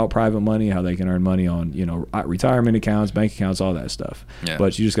them about private money, how they can earn money on, retirement accounts, bank accounts, all that stuff. Yeah.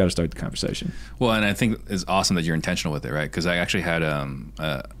 But you just got to start the conversation. Well, and I think it's awesome that you're intentional with it, right? Because I actually had one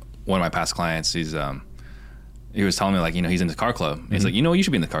of my past clients, he was telling me like, he's in the car club. He's like, you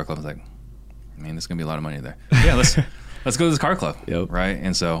should be in the car club. I was like, man, there's going to be a lot of money there. Yeah, let's go to this car club. Yep. Right?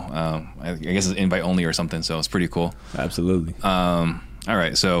 And so I guess it's invite only or something, so it's pretty cool. Absolutely. All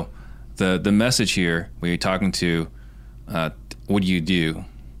right, so the message here when you're talking to what do you do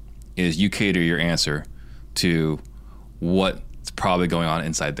is you cater your answer to what's probably going on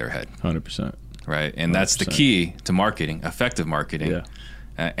inside their head. 100%. Right? And 100%. That's the key to marketing, effective marketing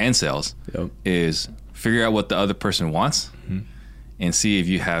and sales is figure out what the other person wants and see if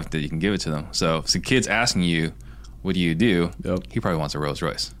you have that you can give it to them. So if the kid's asking you, what do you do? He probably wants a Rolls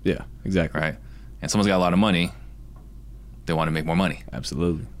Royce. Yeah, exactly. Right? And someone's got a lot of money. They want to make more money.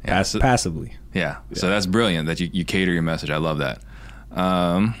 Absolutely. Yeah. Passively. Yeah. So that's brilliant that you cater your message. I love that.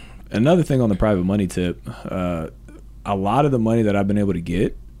 Another thing on the private money tip, a lot of the money that I've been able to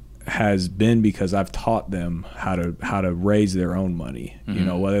get has been because I've taught them how to raise their own money.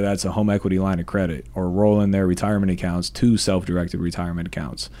 Whether that's a home equity line of credit or rolling their retirement accounts to self-directed retirement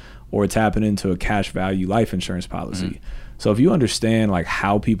accounts or tapping into a cash value life insurance policy. So if you understand like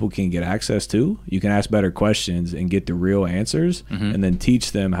how people can get access to, you can ask better questions and get the real answers and then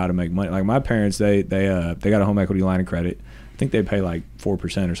teach them how to make money. Like my parents, they got a home equity line of credit. I think they pay like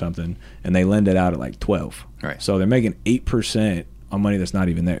 4% or something and they lend it out at like 12. Right. So they're making 8% on money that's not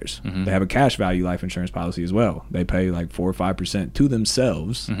even theirs. They have a cash value life insurance policy as well. They pay like 4 or 5% to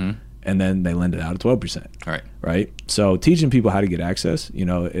themselves, and then they lend it out at 12%. Right. So teaching people how to get access,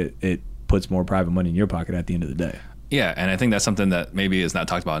 it puts more private money in your pocket at the end of the day. Yeah, and I think that's something that maybe is not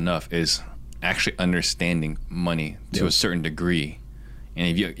talked about enough is actually understanding money to a certain degree.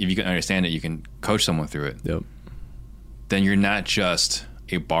 And if you can understand it, you can coach someone through it. Yep. Then you're not just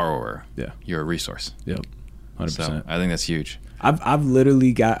a borrower. Yeah. You're a resource. Yep. 100%. So I think that's huge. I've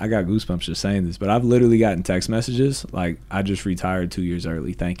literally got goosebumps just saying this, but I've literally gotten text messages like, I just retired 2 years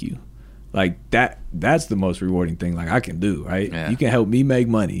early. Thank you. Like that's the most rewarding thing like I can do, right? Yeah. You can help me make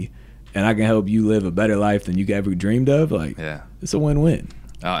money and I can help you live a better life than you could ever dreamed of. Like, it's a win-win.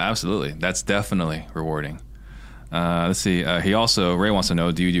 Oh, absolutely. That's definitely rewarding. Let's see. Ray wants to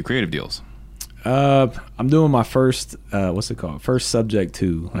know, do you do creative deals? I'm doing my first, first subject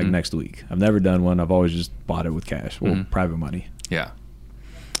to next week. I've never done one. I've always just bought it with cash, private money. Yeah.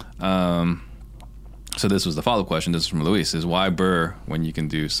 So this was the follow-up question. This is from Luis. Is why BRRRR when you can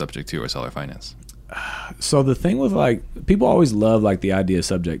do subject to or seller finance? So the thing with like people always love like the idea of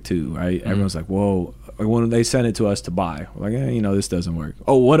subject to, right? Mm-hmm. Everyone's like, whoa, like when they send it to us to buy, we're like, you know, this doesn't work.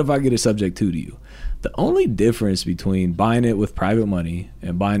 Oh, what if I get a subject to you? The only difference between buying it with private money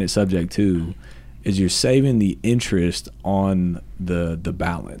and buying it subject to is you're saving the interest on the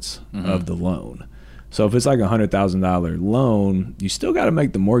balance of the loan. So if it's like $100,000 loan, you still got to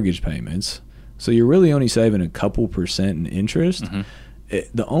make the mortgage payments. So you're really only saving a couple percent in interest.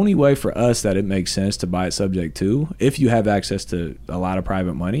 The only way for us that it makes sense to buy it subject to, if you have access to a lot of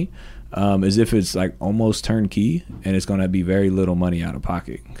private money, is if it's like almost turnkey and it's going to be very little money out of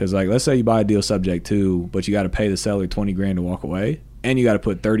pocket. Because like, let's say you buy a deal subject to, but you got to pay the seller $20,000 to walk away, and you got to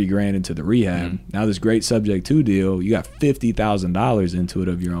put $30,000 into the rehab. Now this great subject to deal, you got $50,000 into it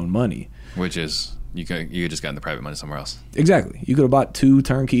of your own money, which is you just got in the private money somewhere else. Exactly. You could have bought 2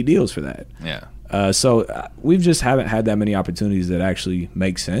 turnkey deals for that. Yeah. So we just haven't had that many opportunities that actually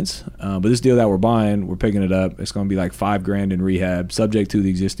make sense. But this deal that we're buying, we're picking it up. It's going to be like $5,000 in rehab, subject to the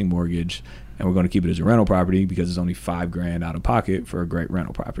existing mortgage, and we're going to keep it as a rental property because it's only $5,000 out of pocket for a great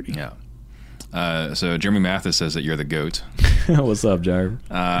rental property. Yeah. So Jeremy Mathis says that you're the GOAT. What's up, Jeremy?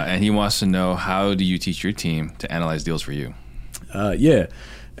 And he wants to know, how do you teach your team to analyze deals for you?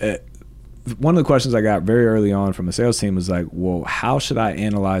 One of the questions I got very early on from a sales team was like, well, how should I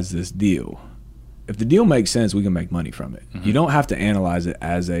analyze this deal? If the deal makes sense, we can make money from it. You don't have to analyze it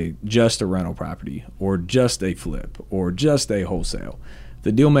as just a rental property or just a flip or just a wholesale. If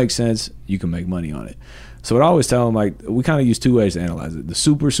the deal makes sense, you can make money on it. So I always tell them, like, we kind of use 2 ways to analyze it. The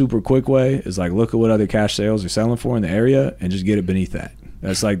super, super quick way is like, look at what other cash sales are selling for in the area and just get it beneath that.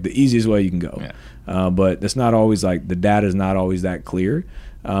 That's like the easiest way you can go. Yeah. But that's not always like, the data is not always that clear.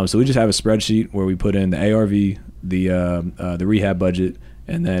 So we just have a spreadsheet where we put in the ARV, the rehab budget,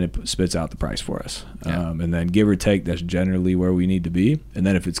 and then it spits out the price for us. Yeah. And then give or take, that's generally where we need to be. And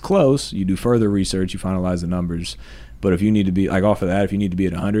then if it's close, you do further research, you finalize the numbers. But if you need to be, like off of that, if you need to be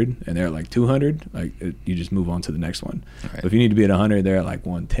at 100 and they're at like 200, you just move on to the next one. Right. But if you need to be at 100, they're at like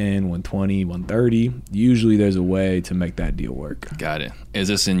 110, 120, 130. Usually there's a way to make that deal work. Got it. Is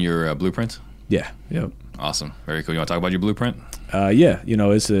this in your blueprint? Yeah. Yep. Awesome. Very cool. You want to talk about your blueprint? Yeah,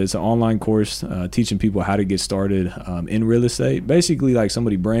 it's an online course teaching people how to get started in real estate. Basically, like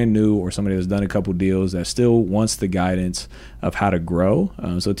somebody brand new or somebody that's done a couple deals that still wants the guidance of how to grow.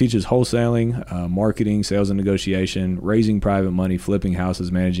 So it teaches wholesaling, marketing, sales and negotiation, raising private money, flipping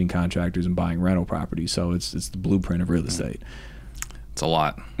houses, managing contractors, and buying rental properties. So it's the blueprint of real estate. It's a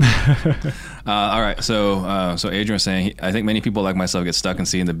lot. All right. So Adrian was saying, I think many people like myself get stuck in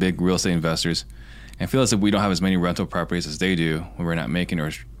seeing the big real estate investors and feel as if we don't have as many rental properties as they do when we're not making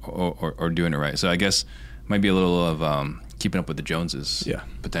or doing it right. So I guess it might be a little of keeping up with the Joneses. Yeah,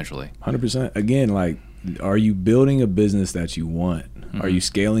 potentially. 100%. Again, like, are you building a business that you want? Are you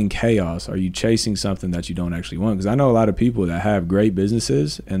scaling chaos? Are you chasing something that you don't actually want? Because I know a lot of people that have great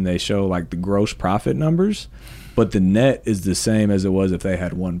businesses and they show like the gross profit numbers, but the net is the same as it was if they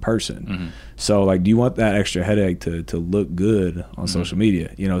had one person. So like, do you want that extra headache to look good on social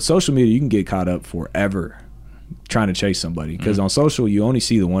media? Social media, you can get caught up forever trying to chase somebody because on social, you only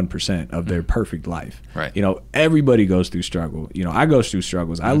see the 1% of their perfect life. Right. Everybody goes through struggle. I go through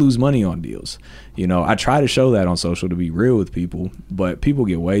struggles. I lose money on deals. I try to show that on social to be real with people, but people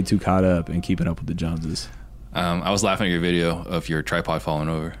get way too caught up in keeping up with the Joneses. I was laughing at your video of your tripod falling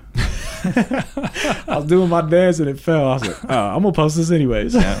over. I was doing my dance and it fell. I was like, I'm going to post this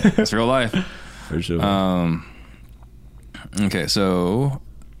anyways. Yeah, it's real life. For sure. Okay, so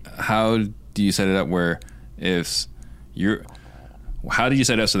how do you set it up how do you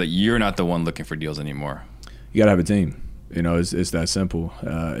set it up so that you're not the one looking for deals anymore? You got to have a team. It's that simple.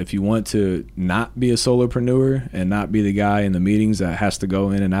 If you want to not be a solopreneur and not be the guy in the meetings that has to go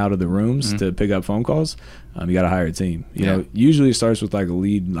in and out of the rooms to pick up phone calls, you got to hire a team. Usually it starts with like a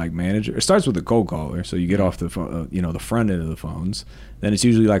lead like manager. It starts with a cold caller, so you get off the phone, the front end of the phones. Then it's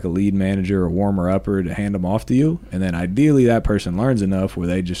usually like a lead manager or warmer upper to hand them off to you, and then ideally that person learns enough where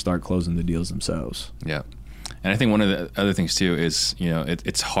they just start closing the deals themselves. Yeah, and I think one of the other things too is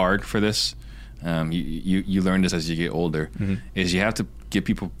it's hard for this. You learn this as you get older, is you have to give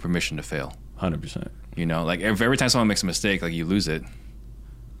people permission to fail. 100%. Like if every time someone makes a mistake, like you lose it,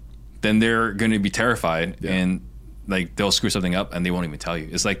 then they're going to be terrified and like they'll screw something up and they won't even tell you.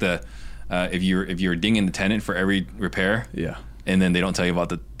 It's like if you're dinging the tenant for every repair, and then they don't tell you about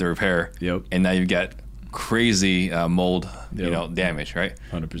the repair, and now you get crazy mold, Yep. damage, right?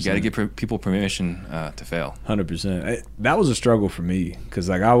 100%. You got to give people permission to fail. 100%. That was a struggle for me because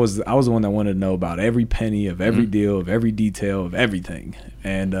like I was the one that wanted to know about every penny of every deal, of every detail, of everything,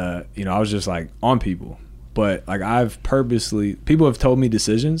 and I was just like on people. But like people have told me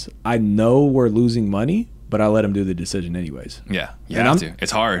decisions. I know we're losing money, but I let them do the decision anyways. Yeah, you And have to.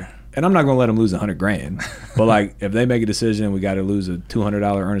 It's hard. And I'm not gonna let them lose $100,000. But like if they make a decision and we got to lose a $200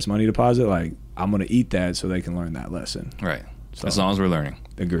 earnest money deposit, like I'm gonna eat that so they can learn that lesson. Right. So, as long as we're learning.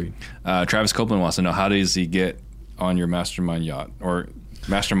 Agreed. Travis Copeland wants to know, how does he get on your mastermind yacht or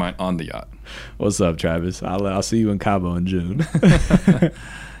mastermind on the yacht? What's up, Travis? I'll see you in Cabo in June.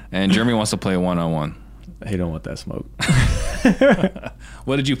 And Jeremy wants to play one-on-one. He don't want that smoke.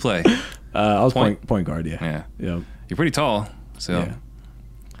 What did you play? I was point guard. Yeah. Yeah. Yep. You're pretty tall, so Yeah.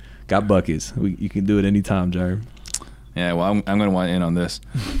 Got buckets. You can do it anytime, Jeremy. yeah. Well, I'm going to want in on this.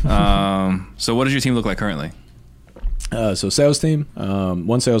 So, what does your team look like currently? So sales team,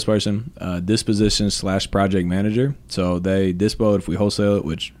 one salesperson, disposition / project manager. So they dispo it if we wholesale it,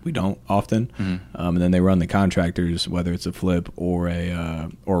 which we don't often, and then they run the contractors, whether it's a flip or a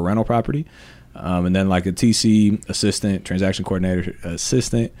rental property, and then like a TC assistant, transaction coordinator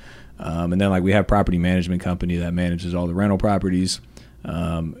assistant, and then like we have property management company that manages all the rental properties,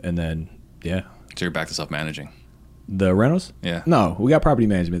 and then So you're back to self-managing. the rentals. Yeah. No, we got property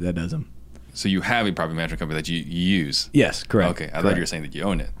management that does them. So you have a property management company that you use. Yes, correct. Okay, I thought correct. you were saying that you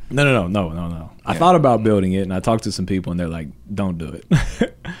own it. No. I thought about building it, and I talked to some people, and they're like, "Don't do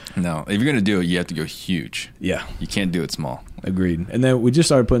it." No, if you're gonna do it, you have to go huge. Yeah, You can't do it small. agreed. And then we just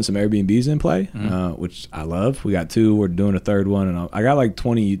started putting some Airbnbs in play, which I love. We got 2. We're doing a 3rd one, and I got like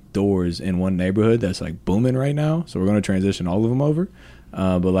 20 doors in one neighborhood that's like booming right now. So we're gonna transition all of them over.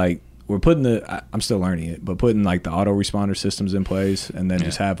 But like we're putting I'm still learning it, but putting like the autoresponder systems in place, and then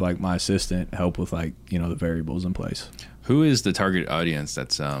just have like my assistant help with like the variables in place. Who is the target audience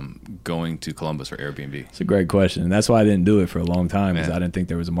that's going to Columbus for Airbnb? It's a great question. And that's why I didn't do it for a long time, because Yeah. I didn't think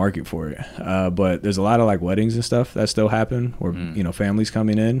there was a market for it. But there's a lot of like weddings and stuff that still happen where, families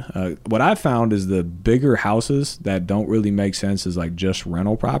coming in. What I found is the bigger houses that don't really make sense is like just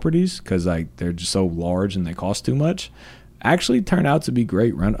rental properties, because like they're just so large and they cost too much, actually turn out to be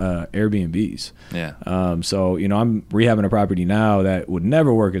great Airbnbs. Yeah. So, I'm rehabbing a property now that would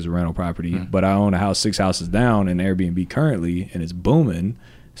never work as a rental property, but I own a house 6 houses down in Airbnb currently, and it's booming.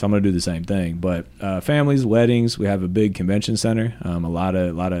 So I'm going to do the same thing. But families, weddings, we have a big convention center. A lot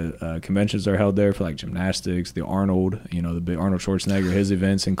of conventions are held there for like gymnastics, the Arnold, the big Arnold Schwarzenegger, his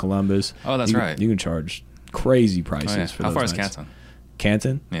events in Columbus. Oh, that's right. You can charge crazy prices for How those far is nights. Canton?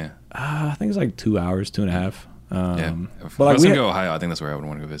 Canton? Yeah. I think it's like 2 hours, 2.5. Yeah. If but I like was we going to go to Ohio, I think that's where I would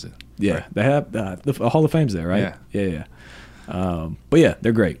want to go visit. yeah, Right. they have the Hall of Fame's there, right? Yeah. But yeah,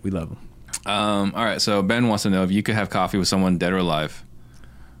 they're great. We love them. All right. So Ben wants to know, if you could have coffee with someone dead or alive,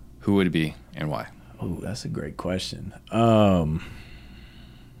 who would it be and why? Oh, that's a great question. Damn,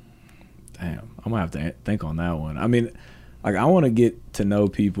 I'm gonna have to think on that one. I mean, like I want to get to know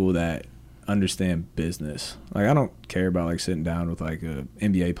people that understand business. Like I don't care about like sitting down with like a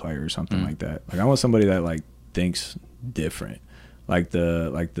NBA player or something like that. Like I want somebody that like thinks different, like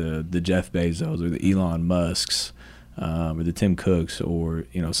the Jeff Bezos or the Elon Musks, or the Tim Cooks, or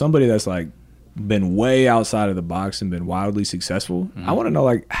somebody that's like been way outside of the box and been wildly successful. I want to know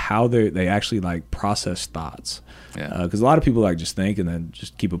like how they actually like process thoughts. Yeah. Because a lot of people like just think and then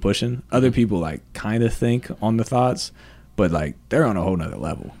just keep it pushing. Other people like kind of think on the thoughts, but like they're on a whole nother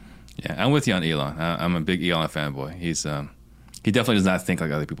level. Yeah, I'm with you on Elon. I'm a big Elon fanboy. He's he definitely does not think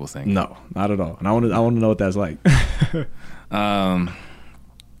like other people think. No, not at all. And I want to know what that's like.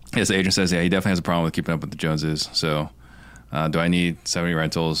 Yes, the agent says, he definitely has a problem with keeping up with the Joneses. So, do I need 70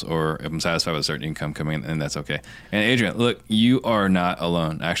 rentals, or if I'm satisfied with a certain income coming in, and that's okay. And Adrian, look, you are not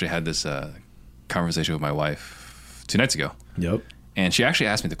alone. I actually had this conversation with my wife 2 nights ago. Yep. And she actually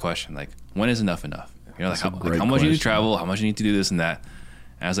asked me the question, like, when is enough enough? Like That's a how great much you need to question. travel, how much you need to do this and that.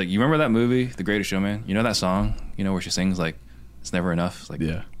 And I was like, you remember that movie, The Greatest Showman? You know that song, where she sings like, it's never enough? It's like,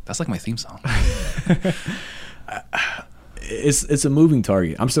 Yeah. that's like my theme song. It's a moving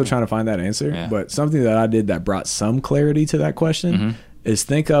target. I'm still trying to find that answer. Yeah. But something that I did that brought some clarity to that question is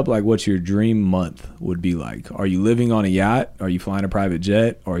think up like what your dream month would be like. Are you living on a yacht? Are you flying a private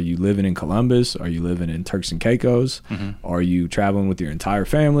jet? Are you living in Columbus? Are you living in Turks and Caicos? Are you traveling with your entire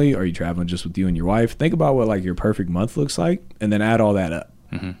family? Are you traveling just with you and your wife? Think about what like your perfect month looks like, and then add all that up.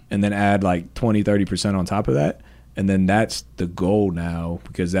 And then add like 20-30% on top of that, and then that's the goal now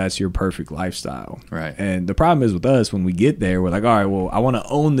because that's your perfect lifestyle. Right. And the problem is with us, when we get there, we're like, all right, well, I want to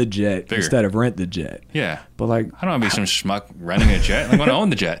own the jet Bigger. instead of rent the jet. Yeah. But like, I don't want to be some schmuck renting a jet. I want to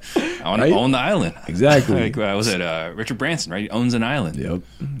own the jet. I want Right? to own the island. Exactly. Like, was it Richard Branson, right? He owns an island. Yep.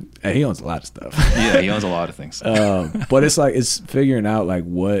 Hey, he owns a lot of stuff. Yeah, he owns a lot of things. But it's like, it's figuring out like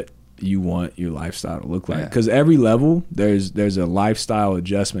what you want your lifestyle to look like, Yeah. because every level there's a lifestyle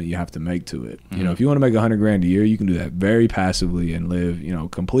adjustment you have to make to it. You know, if you want to make $100,000 a year, you can do that very passively and live, you know,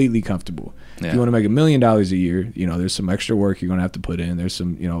 completely comfortable. Yeah. If you want to make $1 million a year, you know, there's some extra work you're going to have to put in. There's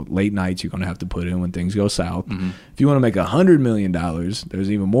some, you know, late nights you're going to have to put in when things go south. If you want to make $100 million, there's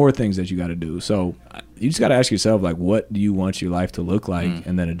even more things that you got to do. So you just got to ask yourself, like, what do you want your life to look like,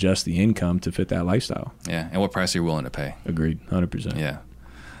 and then adjust the income to fit that lifestyle. Yeah, and what price are you willing to pay? Agreed, 100%. Yeah.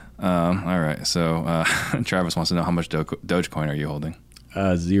 All right. So Travis wants to know how much Dogecoin are you holding?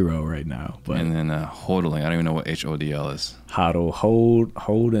 0 right now, but And then hodling. I don't even know what HODL is. HODL,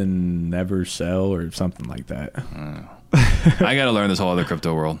 hold and never sell or something like that. I got to learn this whole other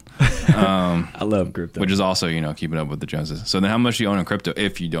crypto world, I love crypto. which is also, you know, keeping up with the Joneses. So then how much do you own in crypto,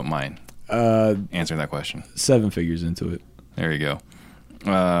 if you don't mind answering that question? 7 figures into it. There you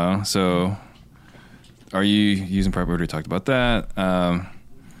go. So are you using prep? We already talked about that.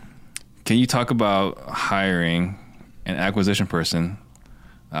 Can you talk about hiring an acquisition person,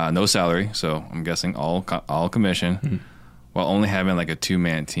 no salary, so I'm guessing all commission, while only having like a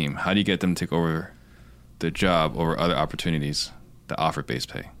 2-man team? How do you get them to take over the job over other opportunities that offer base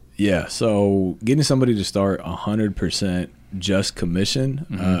pay? Yeah, so getting somebody to start 100% just commission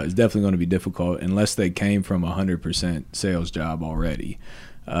is definitely going to be difficult unless they came from a 100% sales job already.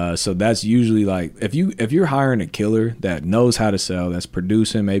 So that's usually like if you're hiring a killer that knows how to sell, that's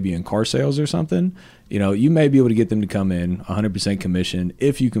producing maybe in car sales or something, you know, you may be able to get them to come in 100% commission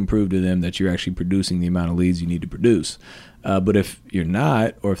if you can prove to them that you're actually producing the amount of leads you need to produce. But if you're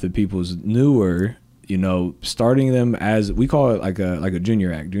not, or if the people's newer, you know, starting them as, we call it like a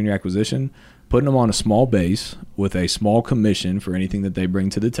junior acquisition, putting them on a small base with a small commission for anything that they bring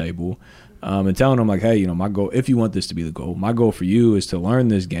to the table. And telling them like, hey, you know, my goal, if you want this to be the goal, my goal for you is to learn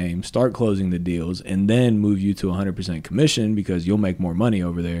this game, start closing the deals, and then move you to 100% commission because you'll make more money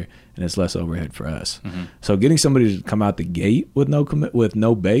over there and it's less overhead for us. So getting somebody to come out the gate with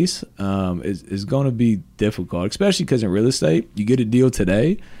no base is going to be difficult, especially because in real estate, you get a deal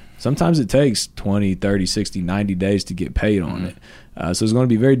today. Sometimes it takes 20, 30, 60, 90 days to get paid on it. So it's going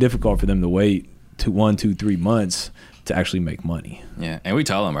to be very difficult for them to wait 1, 2, 3 months to actually make money. Yeah, and we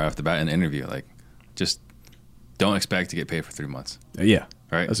tell them right off the bat in the interview, like, just don't expect to get paid for 3 months. Yeah,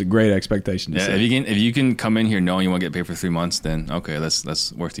 right. That's a great expectation to Yeah, set. if you can come in here knowing you want to get paid for 3 months, then okay,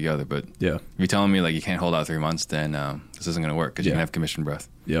 let's work together. But Yeah, if you're telling me like you can't hold out 3 months, then this isn't going to work because you're Yeah. gonna have commission breath.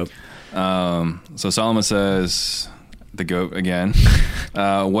 yep. So Solomon says, the GOAT again.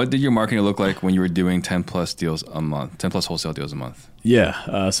 What did your marketing look like when you were doing 10 plus deals a month, 10 plus wholesale deals a month?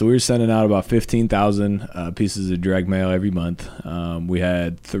 Yeah, so we were sending out about 15,000 pieces of direct mail every month. We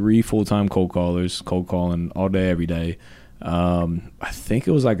had 3 full-time cold callers, cold calling all day, every day. I think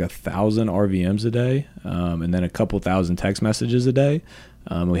it was like 1,000 RVMs a day, and then a couple thousand text messages a day.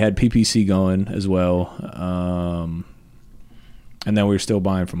 We had PPC going as well, and then we were still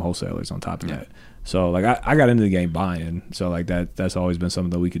buying from wholesalers on top of that. So like I got into the game buying, so like that's always been something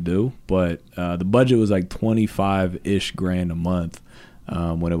that we could do. But the budget was like 25-ish grand a month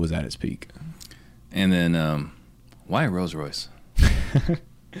when it was at its peak. And then why Rolls Royce?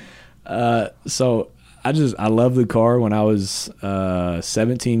 So I love the car. When I was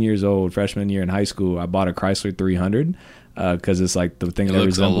 17 years old, freshman year in high school, I bought a Chrysler 300 because it's like the thing It that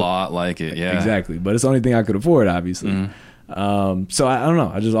looks a resembles. lot like it. Yeah, Exactly, but it's the only thing I could afford, obviously. So I don't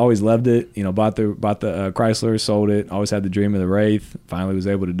know. I just always loved it. You know, bought the Chrysler, sold it. Always had the dream of the Wraith. Finally was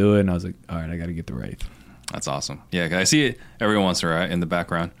able to do it, and I was like, all right, I got to get the Wraith. That's awesome. Yeah, 'cause I see it every once in a while in the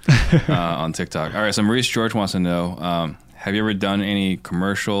background on TikTok. All right, so Maurice George wants to know: have you ever done any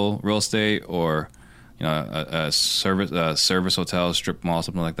commercial real estate or, you know, a service hotel, strip mall,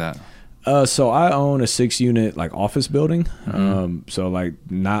 something like that? So I own a 6-unit like office building. So like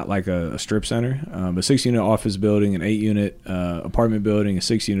not like a strip center, a 6-unit office building, an 8-unit apartment building, a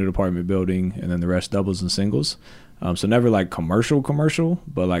 6-unit apartment building, and then the rest doubles and singles. So never like commercial,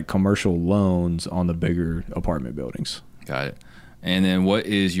 but like commercial loans on the bigger apartment buildings. Got it. And then what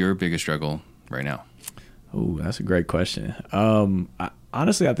is your biggest struggle right now? Oh, that's a great question.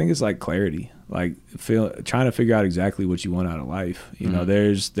 Honestly, I think it's like clarity, like trying to figure out exactly what you want out of life. You know,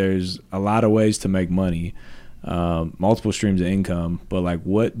 there's a lot of ways to make money, multiple streams of income, but like,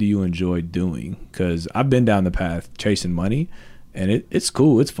 what do you enjoy doing? Because I've been down the path chasing money, and it's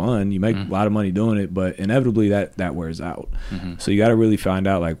cool, it's fun, you make a lot of money doing it, but inevitably that wears out. So you got to really find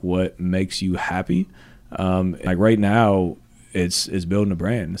out like what makes you happy. Like right now, it's building a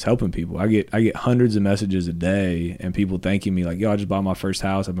brand. It's helping people. I get hundreds of messages a day and people thanking me like, yo, I just bought my first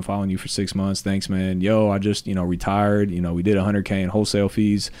house. I've been following you for 6 months. Thanks, man. Yo, I just, retired. We did $100K in wholesale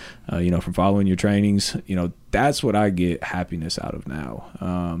fees, from following your trainings. That's what I get happiness out of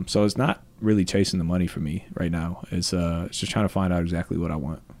now. So it's not really chasing the money for me right now. It's just trying to find out exactly what I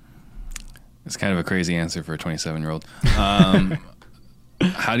want. It's kind of a crazy answer for a 27-year-old.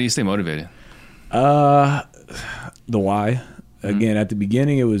 How do you stay motivated? The why. Again, at the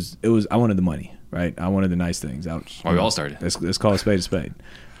beginning, it was I wanted the money, right? I wanted the nice things. We all started. Let's call a spade a spade.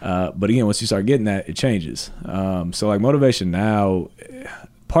 But again, once you start getting that, it changes. So like motivation now,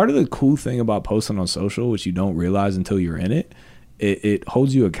 part of the cool thing about posting on social, which you don't realize until you're in it, it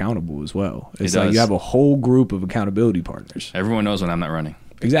holds you accountable as well. It's like you have a whole group of accountability partners. Everyone knows when I'm not running.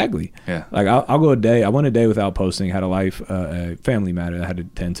 Exactly. Yeah. Like I'll go a day. I went a day without posting. Had a life, a family matter I had to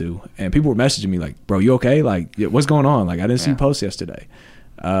tend to, and people were messaging me like, "Bro, you okay? Like, what's going on? Like, I didn't see you post yesterday."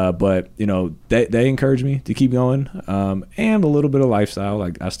 But they encouraged me to keep going, and a little bit of lifestyle.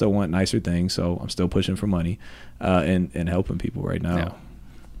 Like, I still want nicer things, so I'm still pushing for money, and helping people right now. Yeah.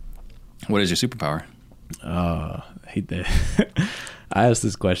 What is your superpower? I hate that. I asked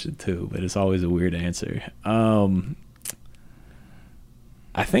this question too, but it's always a weird answer.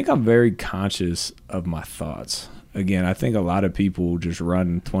 I think I'm very conscious of my thoughts. Again, I think a lot of people just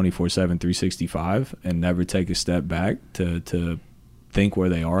run 24/7, 365 and never take a step back to think where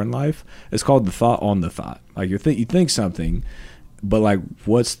they are in life. It's called the thought on the thought. Like you think something, but like,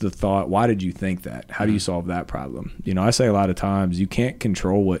 what's the thought? Why did you think that? How do you solve that problem? I say a lot of times you cannot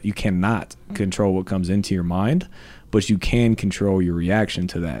control what comes into your mind, but you can control your reaction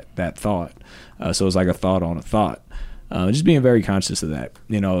to that thought. So it's like a thought on a thought. Just being very conscious of that.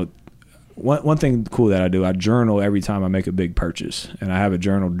 One thing cool that I do, I journal every time I make a big purchase, and I have a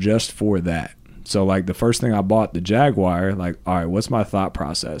journal just for that. So like the first thing I bought, the Jaguar, like, all right, what's my thought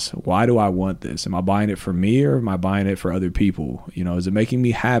process? Why do I want this? Am I buying it for me or am I buying it for other people? Is it making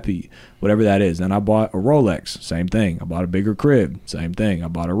me happy? Whatever that is. Then I bought a Rolex, same thing. I bought a bigger crib, same thing. I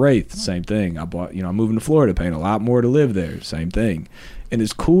bought a Wraith, same thing. I bought, I'm moving to Florida, paying a lot more to live there, same thing. And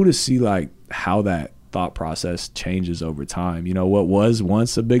it's cool to see like how that thought process changes over time. What was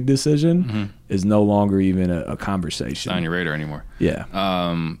once a big decision is no longer even a conversation. It's not on your radar anymore. Yeah.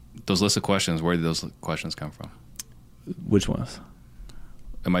 Those lists of questions, where did those questions come from? Which ones?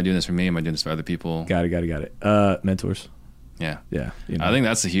 Am I doing this for me? Am I doing this for other people? Got it. Mentors. Yeah. Yeah. I think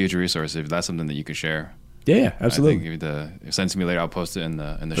that's a huge resource if that's something that you could share. Yeah, absolutely. I think if you send it to me later, I'll post it in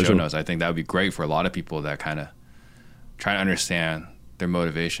the show notes. I think that would be great for a lot of people that kind of try to understand their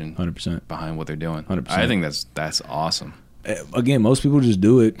motivation 100% behind what they're doing. 100%. I think that's awesome. Again, most people just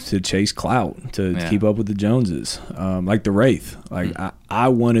do it to chase clout, to keep up with the Joneses. Like the Wraith. Like I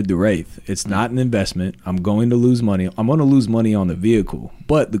wanted the Wraith. It's not an investment. I'm going to lose money. I'm going to lose money on the vehicle.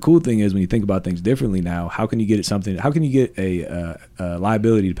 But the cool thing is when you think about things differently now, how can you get a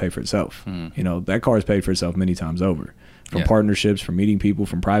liability to pay for itself? That car has paid for itself many times over. From partnerships, from meeting people,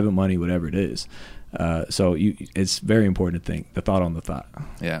 from private money, whatever it is. So it's very important to think the thought on the thought.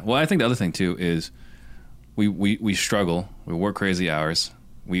 Yeah. Well, I think the other thing too is we struggle. We work crazy hours.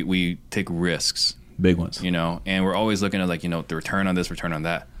 We take risks, big ones. And we're always looking at like the return on this, return on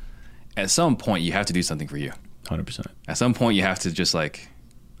that. At some point, you have to do something for you. 100%. At some point, you have to just like,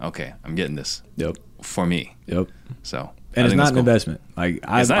 okay, I'm getting this. Yep. For me. Yep. So. And it's not an investment. Like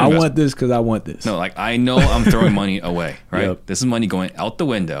I want this because I want this. No, like I know I'm throwing money away. Right. Yep. This is money going out the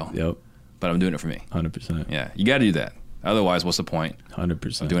window. Yep. But I'm doing it for me. 100%. Yeah, you got to do that. Otherwise, what's the point?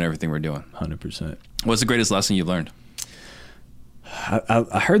 100%. Of doing everything we're doing. 100%. What's the greatest lesson you've learned?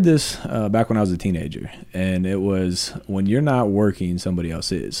 I heard this back when I was a teenager, and it was when you're not working, somebody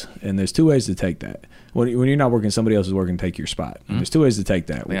else is. And there's two ways to take that. When you're not working, somebody else is working to take your spot. And there's two ways to take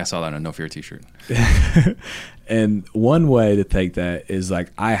that. I think I saw that on a No Fear t-shirt. And one way to take that is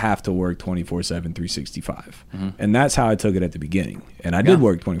like, I have to work 24/7, 365. And that's how I took it at the beginning. And I did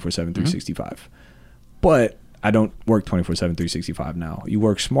work 24/7, 365. But I don't work 24/7, 365 now. You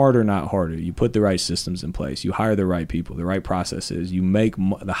work smarter, not harder. You put the right systems in place. You hire the right people, the right processes. You make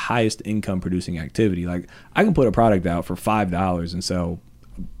the highest income producing activity. Like I can put a product out for $5 and sell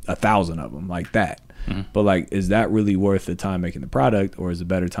 1,000 of them like that. But like, is that really worth the time making the product, or is it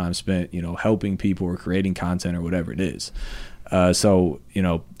better time spent, helping people or creating content or whatever it is? So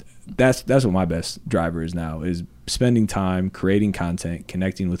that's what my best driver is now, is spending time creating content,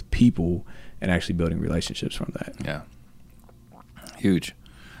 connecting with people, and actually building relationships from that. Yeah. Huge.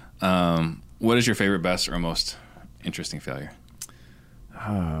 What is your favorite, best, or most interesting failure?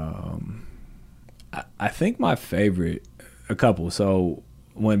 I think my favorite, a couple. So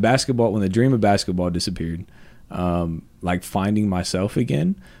when the dream of basketball disappeared, like finding myself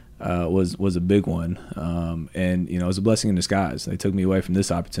again was a big one. And, you know, it was a blessing in disguise. They took me away from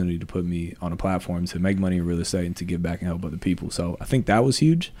this opportunity to put me on a platform to make money in real estate and to give back and help other people. So I think that was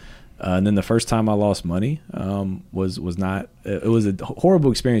huge. And then the first time I lost money was not, it was a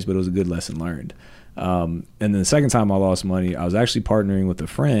horrible experience, but it was a good lesson learned. And then the second time I lost money, I was actually partnering with a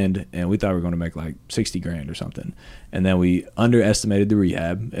friend, and we thought we were going to make like 60 grand or something. And then we underestimated the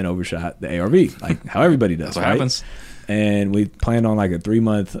rehab and overshot the ARV, like how everybody does. That's what right? happens. And we planned on like a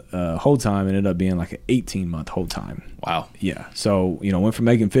 3-month hold time, and ended up being like an 18-month hold time. Wow. Yeah. So, you know, went from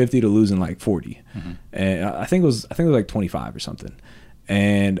making 50 to losing like 40. And I think it was like 25 or something.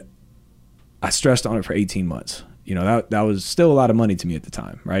 And I stressed on it for 18 months. You know, that was still a lot of money to me at the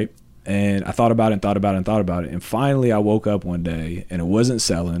time, right? And I thought about it. And finally I woke up one day and it wasn't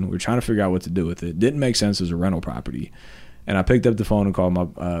selling. We were trying to figure out what to do with it. Didn't make sense as a rental property. And I picked up the phone and called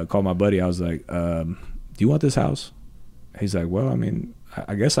my buddy. I was like, do you want this house? He's like, well, I mean,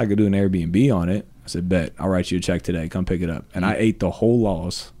 I guess I could do an Airbnb on it. I said, bet. I'll write you a check today. Come pick it up. And I ate the whole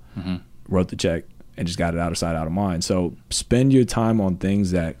loss, wrote the check, and just got it out of sight, out of mind. So spend your time on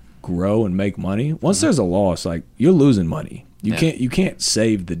things that grow and make money. Once there's a loss, like, you're losing money. You can't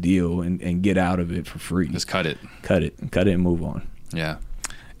save the deal and get out of it for free. Just cut it And move on. Yeah.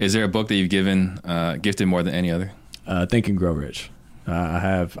 Is there a book that you've gifted more than any other? Think and Grow Rich.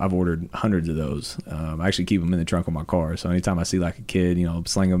 I've ordered hundreds of those. I actually keep them in the trunk of my car. So anytime I see like a kid, you know,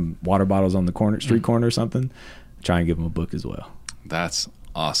 slinging water bottles on the street corner or something, I try and give them a book as well. That's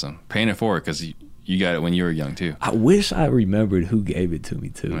awesome. Paying it forward, because you got it when you were young too. I wish I remembered who gave it to me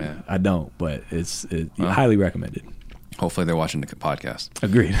too. Yeah. I don't, but it's highly recommended. Hopefully they're watching the podcast.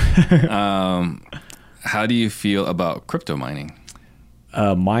 Agreed. How do you feel about crypto mining?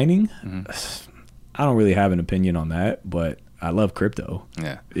 Mining? I don't really have an opinion on that, but I love crypto.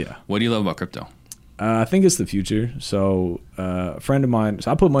 Yeah. Yeah. What do you love about crypto? I think it's the future. So a friend of mine,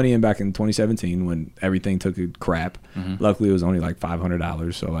 so I put money in back in 2017 when everything took a crap. Luckily, it was only like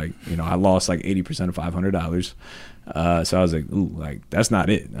 $500. So like, you know, I lost like 80% of $500. So I was like, ooh, like that's not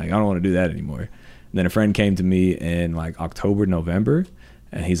it. Like I don't want to do that anymore. And then a friend came to me in like October, November,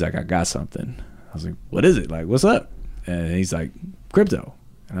 and he's like, I got something. I was like, what is it? Like, what's up? And he's like, crypto.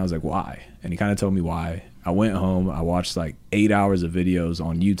 And I was like, why? And he kind of told me why. I went home. I watched like 8 hours of videos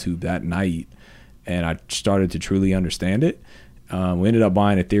on YouTube that night, and I started to truly understand it. We ended up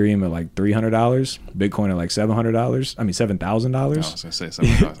buying Ethereum at like $300, Bitcoin at like $700. I mean, $7,000. I was gonna say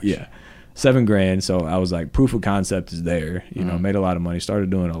 $7,000. Yeah, $7,000. So I was like, proof of concept is there. You know, made a lot of money. Started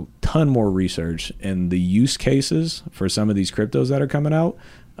doing a ton more research, and the use cases for some of these cryptos that are coming out,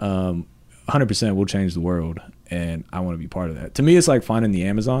 100% will change the world, and I want to be part of that. To me, it's like finding the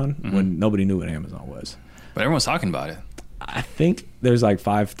Amazon when nobody knew what Amazon was. But everyone's talking about it. I think there's like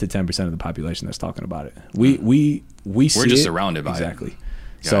 5 to 10% of the population that's talking about it. We're just surrounded by it. Exactly.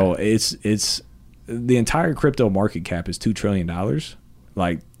 So it's the entire crypto market cap is $2 trillion.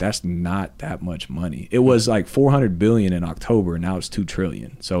 Like that's not that much money. It was like 400 billion in October, and now it's 2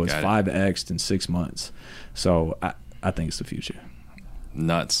 trillion. So it's 5x'd in 6 months. So I think it's the future.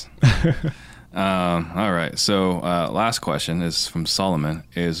 Nuts. All right. So last question is from Solomon.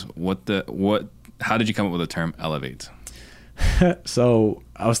 Is how did you come up with the term elevate? So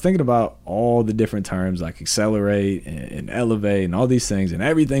I was thinking about all the different terms like accelerate and elevate and all these things, and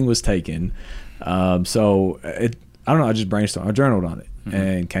everything was taken. I don't know. I just brainstormed. I journaled on it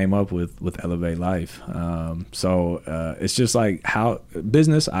and came up with Elevate Life. It's just like how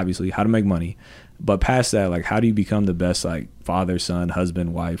business, obviously, how to make money. But past that, like, how do you become the best, like, father, son,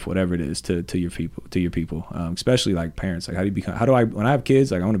 husband, wife, whatever it is to your people, especially like parents? Like, when I have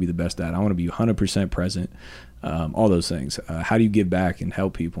kids, like, I want to be the best dad. I want to be 100% present, all those things. How do you give back and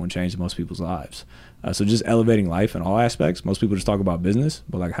help people and change most people's lives? So just elevating life in all aspects. Most people just talk about business,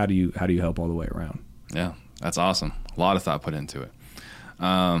 but like, how do you help all the way around? Yeah, that's awesome. A lot of thought put into it.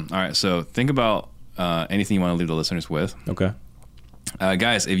 All right, so think about anything you want to leave the listeners with. Okay.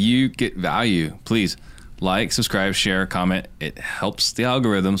 Guys, if you get value, please like, subscribe, share, comment. It helps the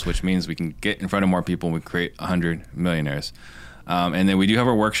algorithms, which means we can get in front of more people and we create 100 millionaires. And then we do have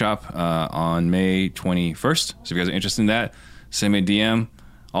our workshop on May 21st. So if you guys are interested in that, send me a DM.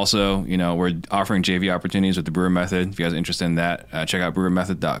 Also, you know, we're offering JV opportunities with the Brewer Method. If you guys are interested in that, check out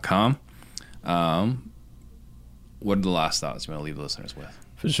brewermethod.com. What are the last thoughts you want to leave the listeners with?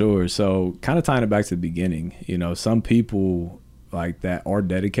 For sure. So kind of tying it back to the beginning, you know, some people like that are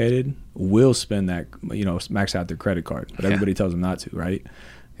dedicated will spend that, you know, max out their credit card, but everybody tells them not to, right?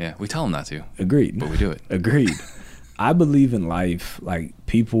 Yeah, we tell them not to. Agreed. But we do it. Agreed. I believe in life, like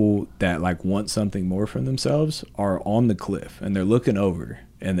people that like want something more from themselves are on the cliff and they're looking over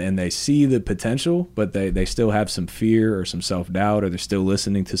and they see the potential, but they still have some fear or some self-doubt, or they're still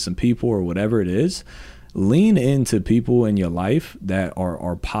listening to some people or whatever it is. Lean into people in your life that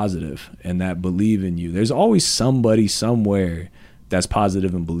are positive and that believe in you. There's always somebody somewhere that's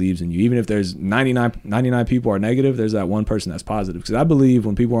positive and believes in you. Even if there's 99 people are negative, there's that one person that's positive. Because I believe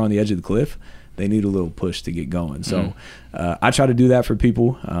when people are on the edge of the cliff, they need a little push to get going. So I try to do that for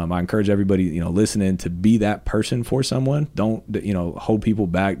people. I encourage everybody, listening, to be that person for someone. Don't, hold people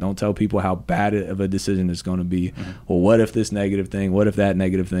back. Don't tell people how bad of a decision it's going to be. Well, what if this negative thing? What if that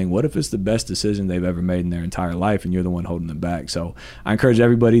negative thing? What if it's the best decision they've ever made in their entire life and you're the one holding them back? So I encourage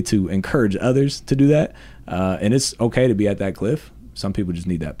everybody to encourage others to do that. And it's okay to be at that cliff. Some people just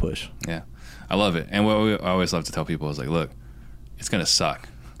need that push. Yeah, I love it. And what I always love to tell people is like, look, it's going to suck.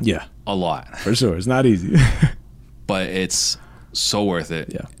 Yeah. A lot. For sure. It's not easy. But it's so worth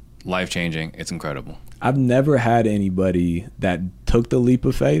it. Yeah. Life-changing. It's incredible. I've never had anybody that took the leap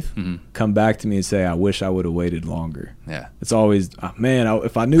of faith come back to me and say, I wish I would have waited longer. Yeah. It's always,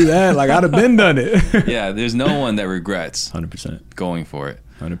 if I knew that, like I'd have been done it. Yeah. There's no one that regrets 100% going for it.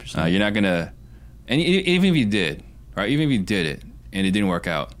 100%. You're not going to, and even if you did, right? Even if you did it and it didn't work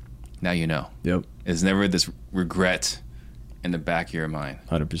out, now you know. Yep. It's never this regret in the back of your mind.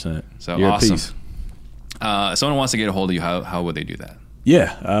 100%. So You're awesome. at peace. If someone wants to get a hold of you, how would they do that?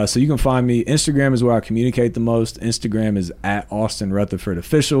 Yeah. So you can find me. Instagram is where I communicate the most. Instagram is at Austin Rutherford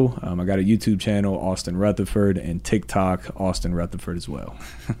Official. I got a YouTube channel, Austin Rutherford, and TikTok, Austin Rutherford as well.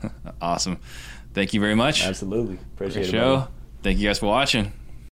 Awesome. Thank you very much. Absolutely. Appreciate it. Show. Thank you guys for watching.